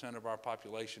 25% of our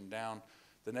population down.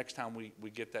 The next time we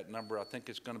get that number, I think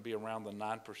it's going to be around the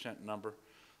 9% number.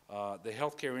 The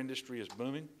healthcare industry is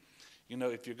booming. You know,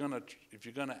 if you're going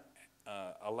to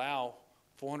allow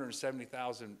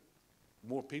 470,000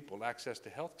 more people access to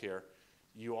health care,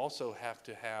 you also have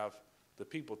to have the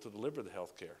people to deliver the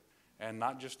health care. And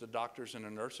not just the doctors and the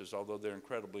nurses, although they're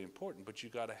incredibly important, but you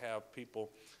got to have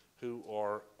people who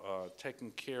are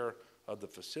taking care of the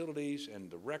facilities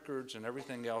and the records and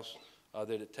everything else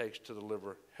that it takes to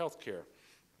deliver health care.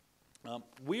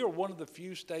 We are one of the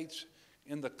few states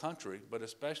in the country, but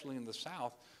especially in the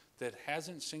South, that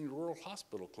hasn't seen rural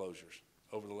hospital closures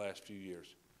over the last few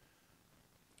years.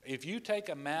 If you take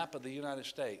a map of the United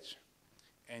States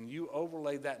and you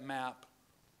overlay that map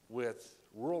with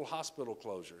rural hospital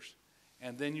closures,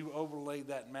 and then you overlay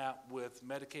that map with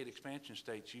Medicaid expansion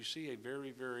states, you see a very,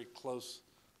 very close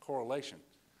correlation.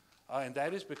 And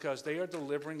that is because they are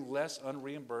delivering less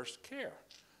unreimbursed care.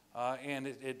 And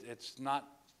it's not,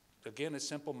 again, it's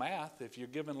simple math. If you're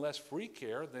giving less free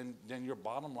care, then your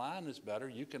bottom line is better.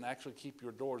 You can actually keep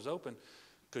your doors open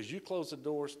because you close the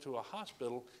doors to a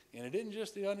hospital, and it isn't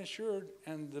just the uninsured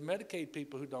and the Medicaid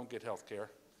people who don't get health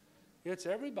care. It's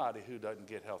everybody who doesn't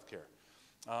get health care.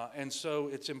 And so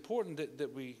it's important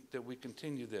that we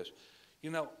continue this.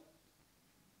 You know,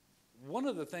 one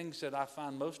of the things that I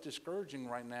find most discouraging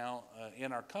right now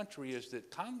in our country is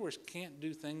that Congress can't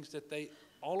do things that they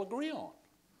all agree on.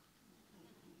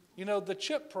 You know, the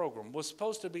CHIP program was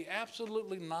supposed to be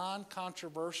absolutely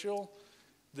non-controversial.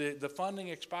 The funding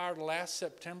expired last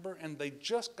September, and they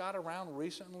just got around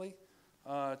recently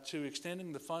to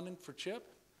extending the funding for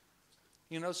CHIP.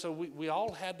 You know, so we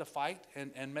all had to fight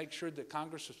and make sure that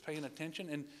Congress was paying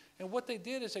attention. And what they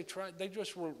did is they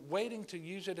just were waiting to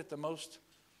use it at the most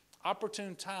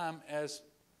opportune time as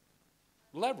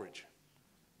leverage,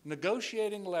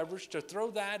 negotiating leverage to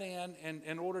throw that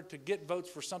in order to get votes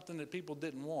for something that people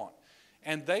didn't want.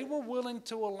 And they were willing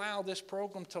to allow this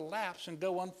program to lapse and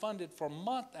go unfunded for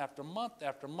month after month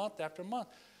after month after month.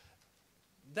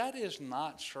 That is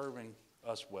not serving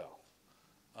us well.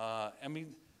 I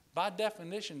mean, by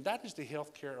definition, that is the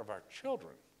health care of our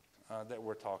children that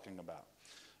we're talking about.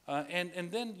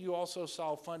 And then you also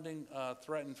saw funding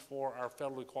threatened for our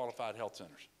federally qualified health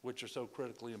centers, which are so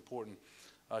critically important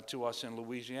to us in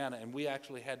Louisiana, and we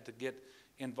actually had to get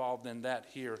involved in that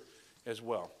here as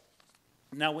well.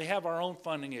 Now, we have our own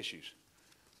funding issues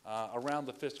around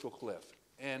the fiscal cliff.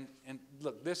 And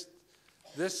look,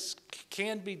 this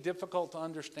can be difficult to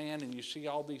understand, and you see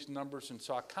all these numbers, and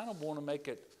so I kind of want to make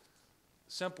it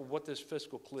simple what this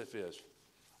fiscal cliff is.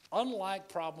 Unlike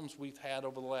problems we've had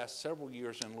over the last several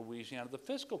years in Louisiana, the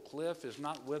fiscal cliff is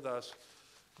not with us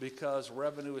because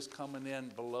revenue is coming in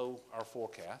below our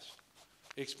forecast.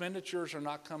 Expenditures are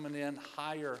not coming in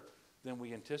higher than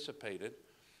we anticipated.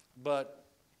 But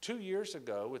 2 years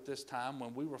ago at this time,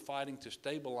 when we were fighting to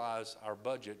stabilize our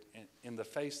budget in the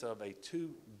face of a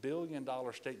 $2 billion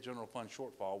state general fund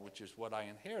shortfall, which is what I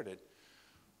inherited,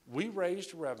 we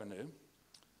raised revenue,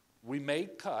 we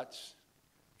made cuts,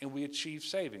 and we achieved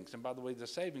savings. And by the way, the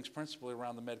savings principally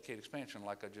around the Medicaid expansion,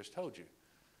 like I just told you.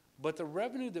 But the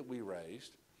revenue that we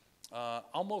raised,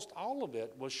 almost all of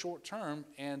it was short-term,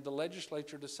 and the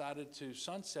legislature decided to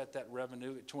sunset that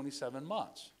revenue at 27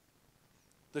 months.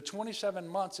 The 27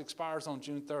 months expires on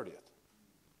June 30th.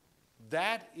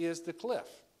 That is the cliff.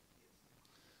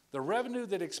 The revenue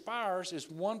that expires is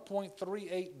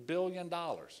 $1.38 billion.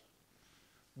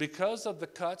 Because of the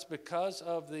cuts, because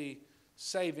of the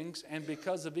savings and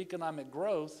because of economic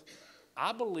growth,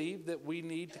 I believe that we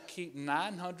need to keep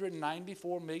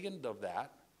 $994 million of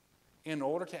that in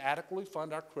order to adequately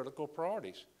fund our critical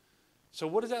priorities. So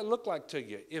what does that look like to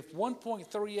you? If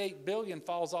 $1.38 billion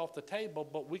falls off the table,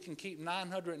 but we can keep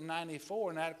 $994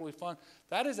 and adequately fund,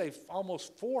 that is a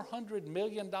almost $400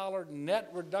 million net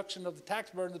reduction of the tax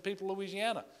burden of the people of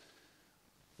Louisiana.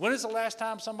 When is the last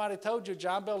time somebody told you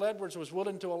John Bell Edwards was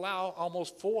willing to allow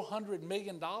almost $400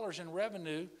 million in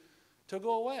revenue to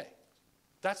go away?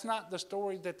 That's not the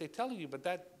story that they're telling you, but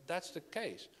that's the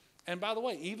case. And by the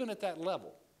way, even at that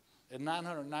level, at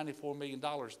 $994 million,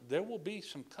 there will be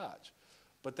some cuts,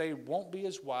 but they won't be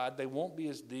as wide, they won't be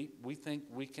as deep. We think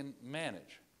we can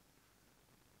manage.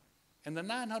 And the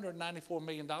 $994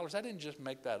 million, I didn't just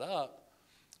make that up.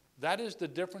 That is the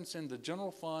difference in the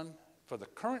general fund for the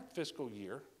current fiscal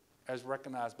year, as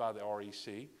recognized by the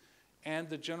REC, and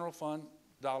the general fund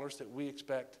dollars that we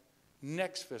expect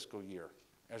next fiscal year,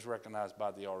 as recognized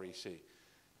by the REC.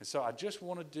 And so I just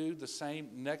want to do the same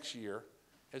next year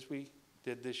as we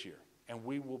did this year, and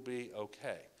we will be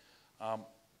okay.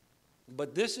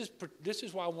 But this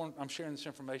is why I'm sharing this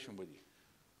information with you.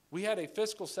 We had a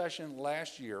fiscal session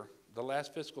last year, the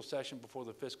last fiscal session before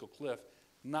the fiscal cliff.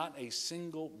 Not a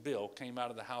single bill came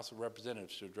out of the House of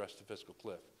Representatives to address the fiscal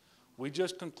cliff. We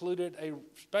just concluded a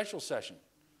special session.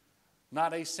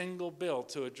 Not a single bill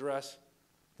to address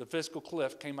the fiscal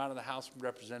cliff came out of the House of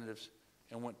Representatives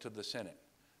and went to the Senate.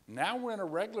 Now we're in a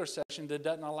regular session that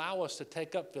doesn't allow us to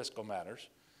take up fiscal matters.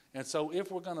 And so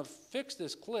if we're going to fix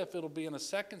this cliff, it'll be in a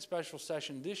second special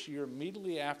session this year,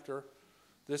 immediately after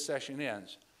this session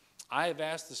ends. I have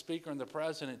asked the Speaker and the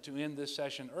President to end this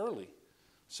session early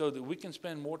so that we can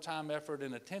spend more time, effort,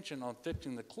 and attention on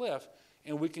fixing the cliff,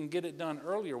 and we can get it done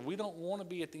earlier. We don't want to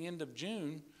be at the end of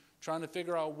June trying to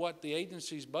figure out what the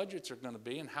agency's budgets are going to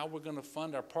be and how we're going to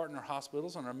fund our partner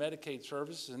hospitals and our Medicaid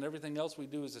services and everything else we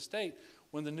do as a state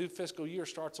when the new fiscal year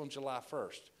starts on July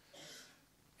 1st.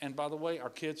 And by the way, our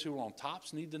kids who are on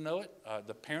TOPS need to know it.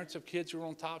 The parents of kids who are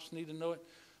on TOPS need to know it.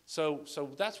 So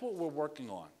that's what we're working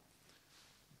on.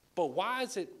 But why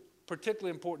is it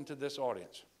particularly important to this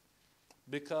audience?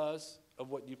 Because of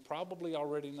what you probably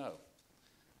already know.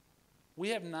 We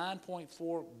have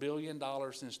 $9.4 billion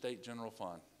in state general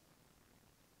fund.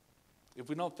 If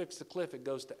we don't fix the cliff, it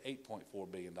goes to $8.4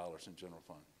 billion in general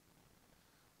fund.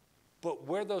 But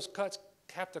where those cuts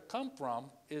have to come from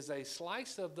is a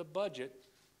slice of the budget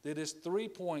that is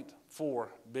 $3.4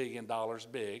 billion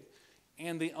big,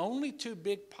 and the only two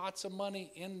big pots of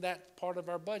money in that part of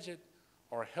our budget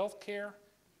are health care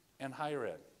and higher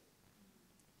ed.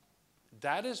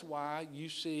 That is why you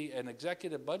see an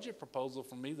executive budget proposal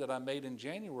from me that I made in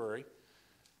January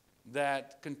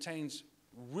that contains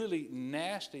really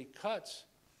nasty cuts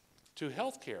to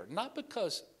health care. Not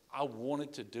because I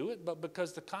wanted to do it, but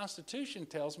because the Constitution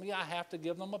tells me I have to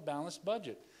give them a balanced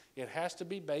budget. It has to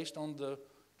be based on the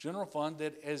general fund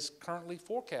that is currently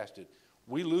forecasted.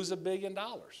 We lose $1 billion.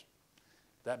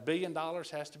 That $1 billion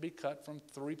has to be cut from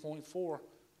 $3.4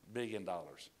 billion,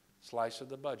 slice of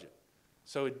the budget.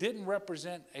 So it didn't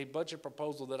represent a budget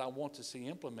proposal that I want to see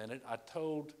implemented. I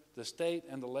told the state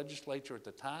and the legislature at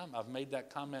the time, I've made that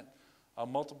comment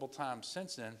multiple times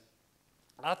since then,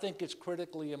 I think it's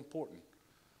critically important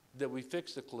that we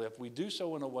fix the cliff. We do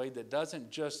so in a way that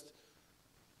doesn't just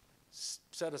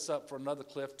set us up for another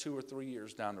cliff 2 or 3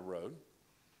 years down the road.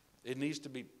 It needs to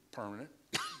be permanent.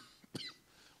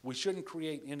 We shouldn't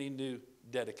create any new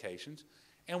dedications.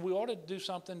 And we ought to do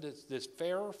something that's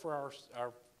fairer for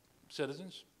our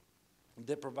citizens,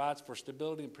 that provides for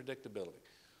stability and predictability.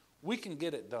 We can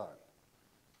get it done.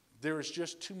 There is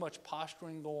just too much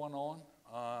posturing going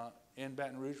on in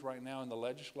Baton Rouge right now in the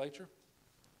legislature.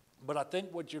 But I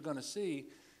think what you're going to see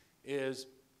is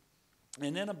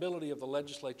an inability of the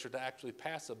legislature to actually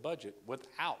pass a budget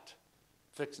without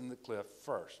fixing the cliff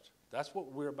first. That's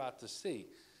what we're about to see.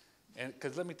 And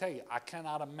because let me tell you, I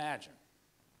cannot imagine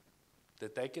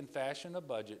that they can fashion a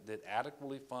budget that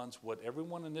adequately funds what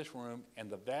everyone in this room and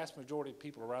the vast majority of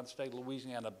people around the state of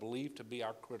Louisiana believe to be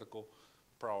our critical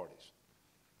priorities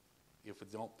if we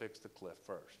don't fix the cliff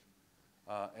first.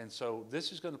 And so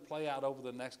this is going to play out over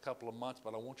the next couple of months,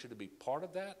 but I want you to be part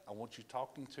of that. I want you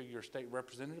talking to your state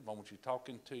representative. I want you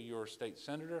talking to your state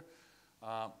senator.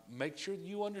 Make sure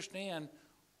you understand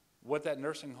what that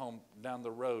nursing home down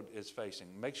the road is facing.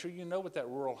 Make sure you know what that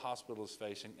rural hospital is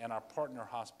facing and our partner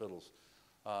hospitals.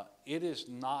 It is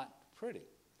not pretty,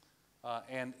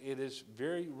 and it is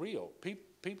very real.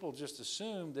 People just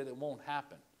assume that it won't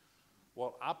happen.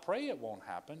 Well, I pray it won't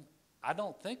happen. I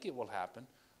don't think it will happen.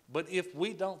 But if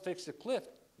we don't fix the cliff,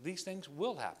 these things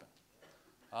will happen.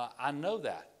 I know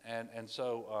that, and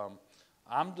so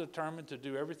I'm determined to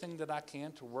do everything that I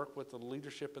can to work with the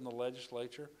leadership in the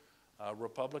legislature,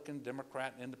 Republican,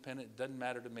 Democrat, Independent, it doesn't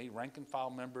matter to me, rank and file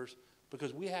members,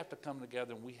 because we have to come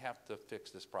together and we have to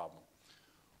fix this problem.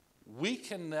 We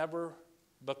can never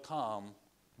become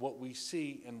what we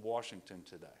see in Washington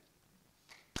today.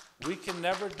 We can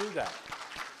never do that.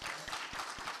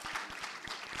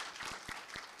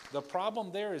 The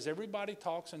problem there is everybody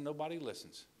talks and nobody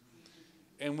listens.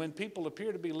 And when people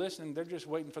appear to be listening, they're just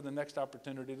waiting for the next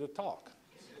opportunity to talk.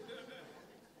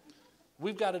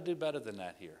 We've got to do better than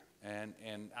that here. And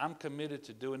I'm committed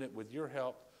to doing it with your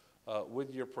help,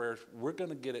 with your prayers. We're going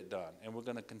to get it done. And we're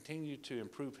going to continue to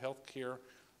improve health care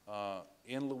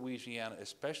in Louisiana,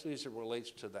 especially as it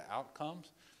relates to the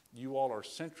outcomes. You all are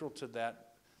central to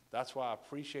that. That's why I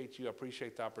appreciate you. I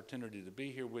appreciate the opportunity to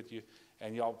be here with you.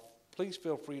 And y'all, please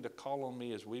feel free to call on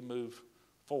me as we move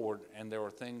forward and there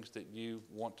are things that you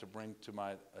want to bring to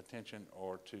my attention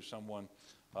or to someone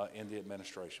in the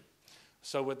administration.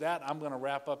 So with that, I'm going to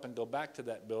wrap up and go back to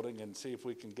that building and see if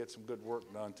we can get some good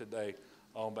work done today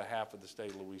on behalf of the state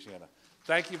of Louisiana.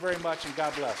 Thank you very much, and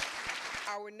God bless.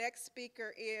 Our next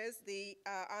speaker is the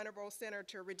Honorable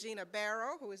Senator Regina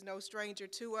Barrow, who is no stranger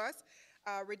to us.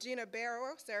 Regina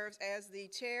Barrow serves as the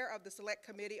chair of the Select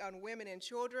Committee on Women and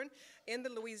Children in the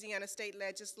Louisiana State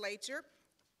Legislature.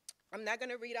 I'm not going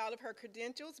to read all of her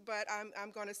credentials, but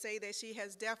I'm going to say that she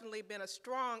has definitely been a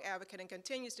strong advocate and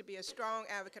continues to be a strong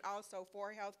advocate also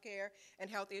for health care and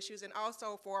health issues and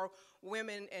also for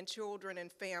women and children and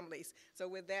families. So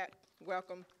with that,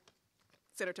 welcome,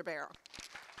 Senator Barrow.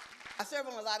 I serve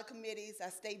on a lot of committees. I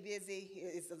stay busy.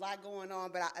 It's a lot going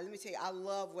on, but let me tell you, I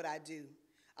love what I do.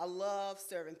 I love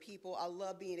serving people. I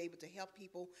love being able to help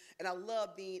people, and I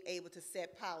love being able to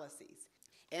set policies.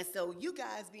 And so you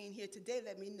guys being here today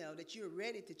let me know that you're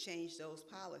ready to change those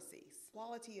policies.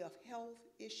 Quality of health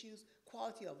issues,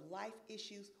 quality of life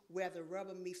issues, where the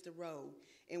rubber meets the road.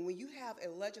 And when you have a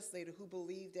legislator who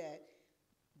believes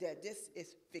that this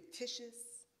is fictitious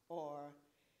or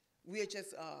we're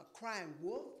just crying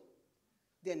wolf,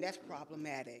 then that's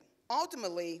problematic.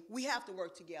 Ultimately, we have to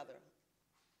work together.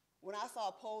 When I saw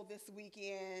a poll this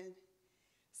weekend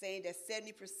saying that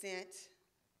 70%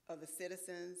 of the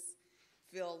citizens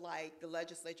feel like the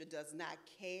legislature does not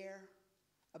care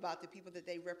about the people that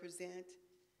they represent,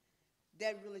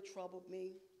 that really troubled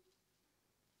me.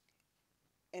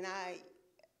 And I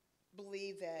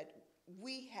believe that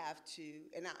we have to,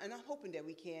 and I'm hoping that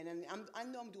we can, and I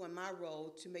know I'm doing my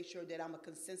role to make sure that I'm a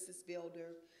consensus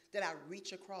builder, that I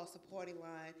reach across the party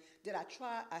line, that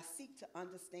I seek to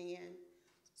understand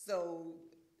so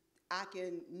I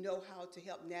can know how to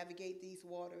help navigate these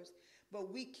waters.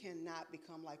 But we cannot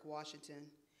become like Washington.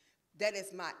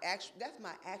 That's my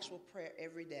actual prayer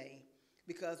every day,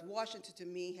 because Washington to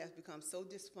me has become so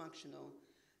dysfunctional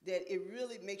that it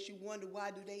really makes you wonder,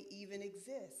 why do they even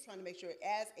exist? Trying to make sure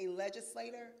as a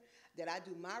legislator that I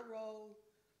do my role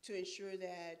to ensure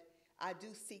that I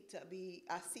seek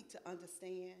to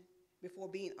understand before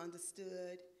being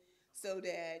understood, so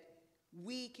that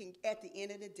we can, at the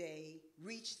end of the day,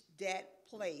 reach that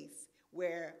place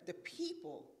where the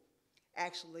people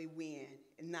actually win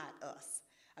and not us.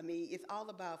 I mean,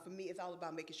 for me, it's all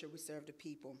about making sure we serve the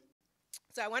people.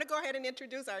 So I want to go ahead and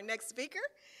introduce our next speaker.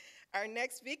 Our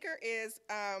next speaker is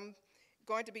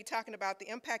going to be talking about the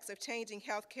impacts of changing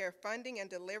healthcare funding and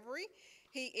delivery.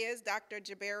 He is Dr.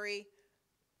 Jabari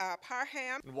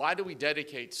Parham. Why do we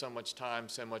dedicate so much time,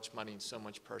 so much money, and so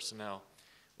much personnel?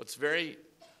 What's very,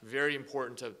 very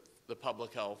important to the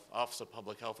public health, Office of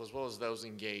Public Health, as well as those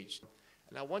engaged.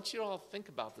 And I want you to all think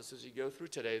about this as you go through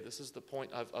today. This is the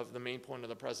point of the main point of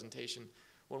the presentation.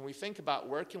 When we think about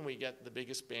where can we get the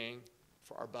biggest bang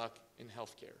for our buck in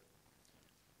healthcare,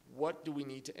 what do we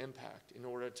need to impact in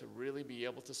order to really be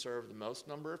able to serve the most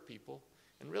number of people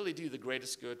and really do the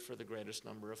greatest good for the greatest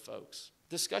number of folks?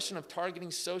 Discussion of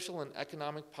targeting social and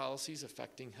economic policies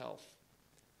affecting health.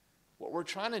 What we're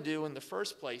trying to do in the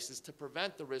first place is to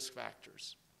prevent the risk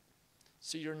factors,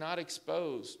 so you're not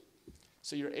exposed,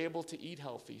 so you're able to eat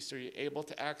healthy, so you're able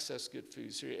to access good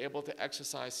food, so you're able to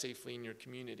exercise safely in your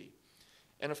community.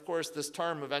 And of course, this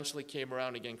term eventually came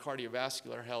around again,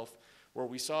 cardiovascular health, where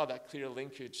we saw that clear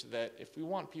linkage that if we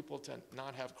want people to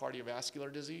not have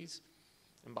cardiovascular disease,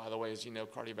 and by the way, as you know,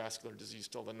 cardiovascular disease is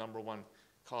still the #1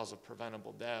 cause of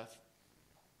preventable death.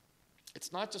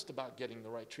 It's not just about getting the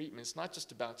right treatment. It's not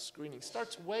just about screening. It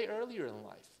starts way earlier in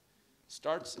life. It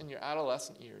starts in your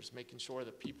adolescent years, making sure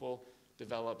that people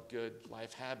develop good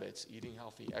life habits, eating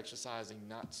healthy, exercising,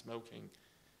 not smoking.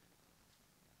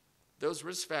 Those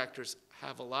risk factors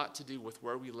have a lot to do with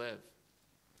where we live.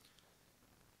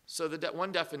 So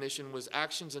one definition was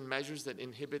actions and measures that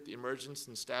inhibit the emergence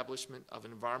and establishment of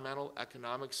environmental,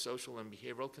 economic, social, and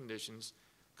behavioral conditions,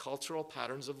 cultural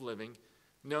patterns of living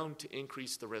known to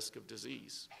increase the risk of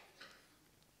disease.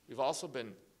 We've also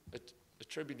been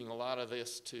attributing a lot of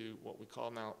this to what we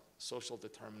call now social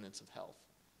determinants of health.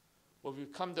 What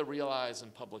we've come to realize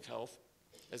in public health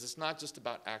is it's not just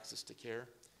about access to care,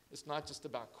 it's not just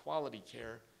about quality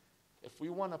care. If we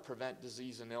want to prevent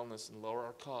disease and illness and lower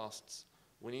our costs,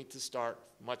 we need to start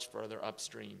much further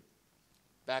upstream,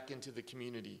 back into the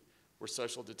community where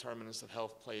social determinants of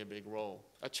health play a big role.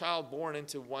 A child born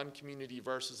into one community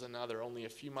versus another, only a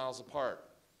few miles apart,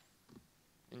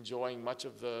 enjoying much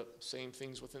of the same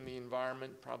things within the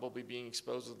environment, probably being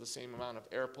exposed to the same amount of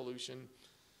air pollution,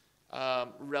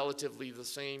 relatively the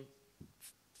same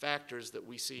factors that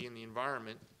we see in the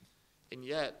environment, and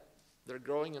yet they're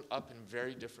growing up in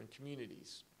very different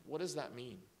communities. What does that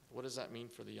mean? What does that mean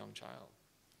for the young child?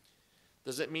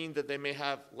 Does it mean that they may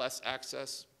have less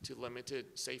access to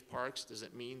limited safe parks? Does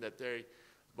it mean that they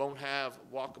won't have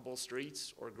walkable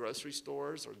streets or grocery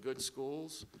stores or good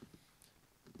schools?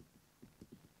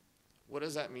 What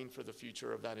does that mean for the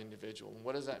future of that individual? And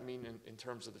what does that mean in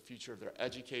terms of the future of their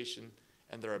education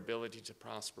and their ability to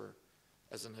prosper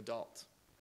as an adult?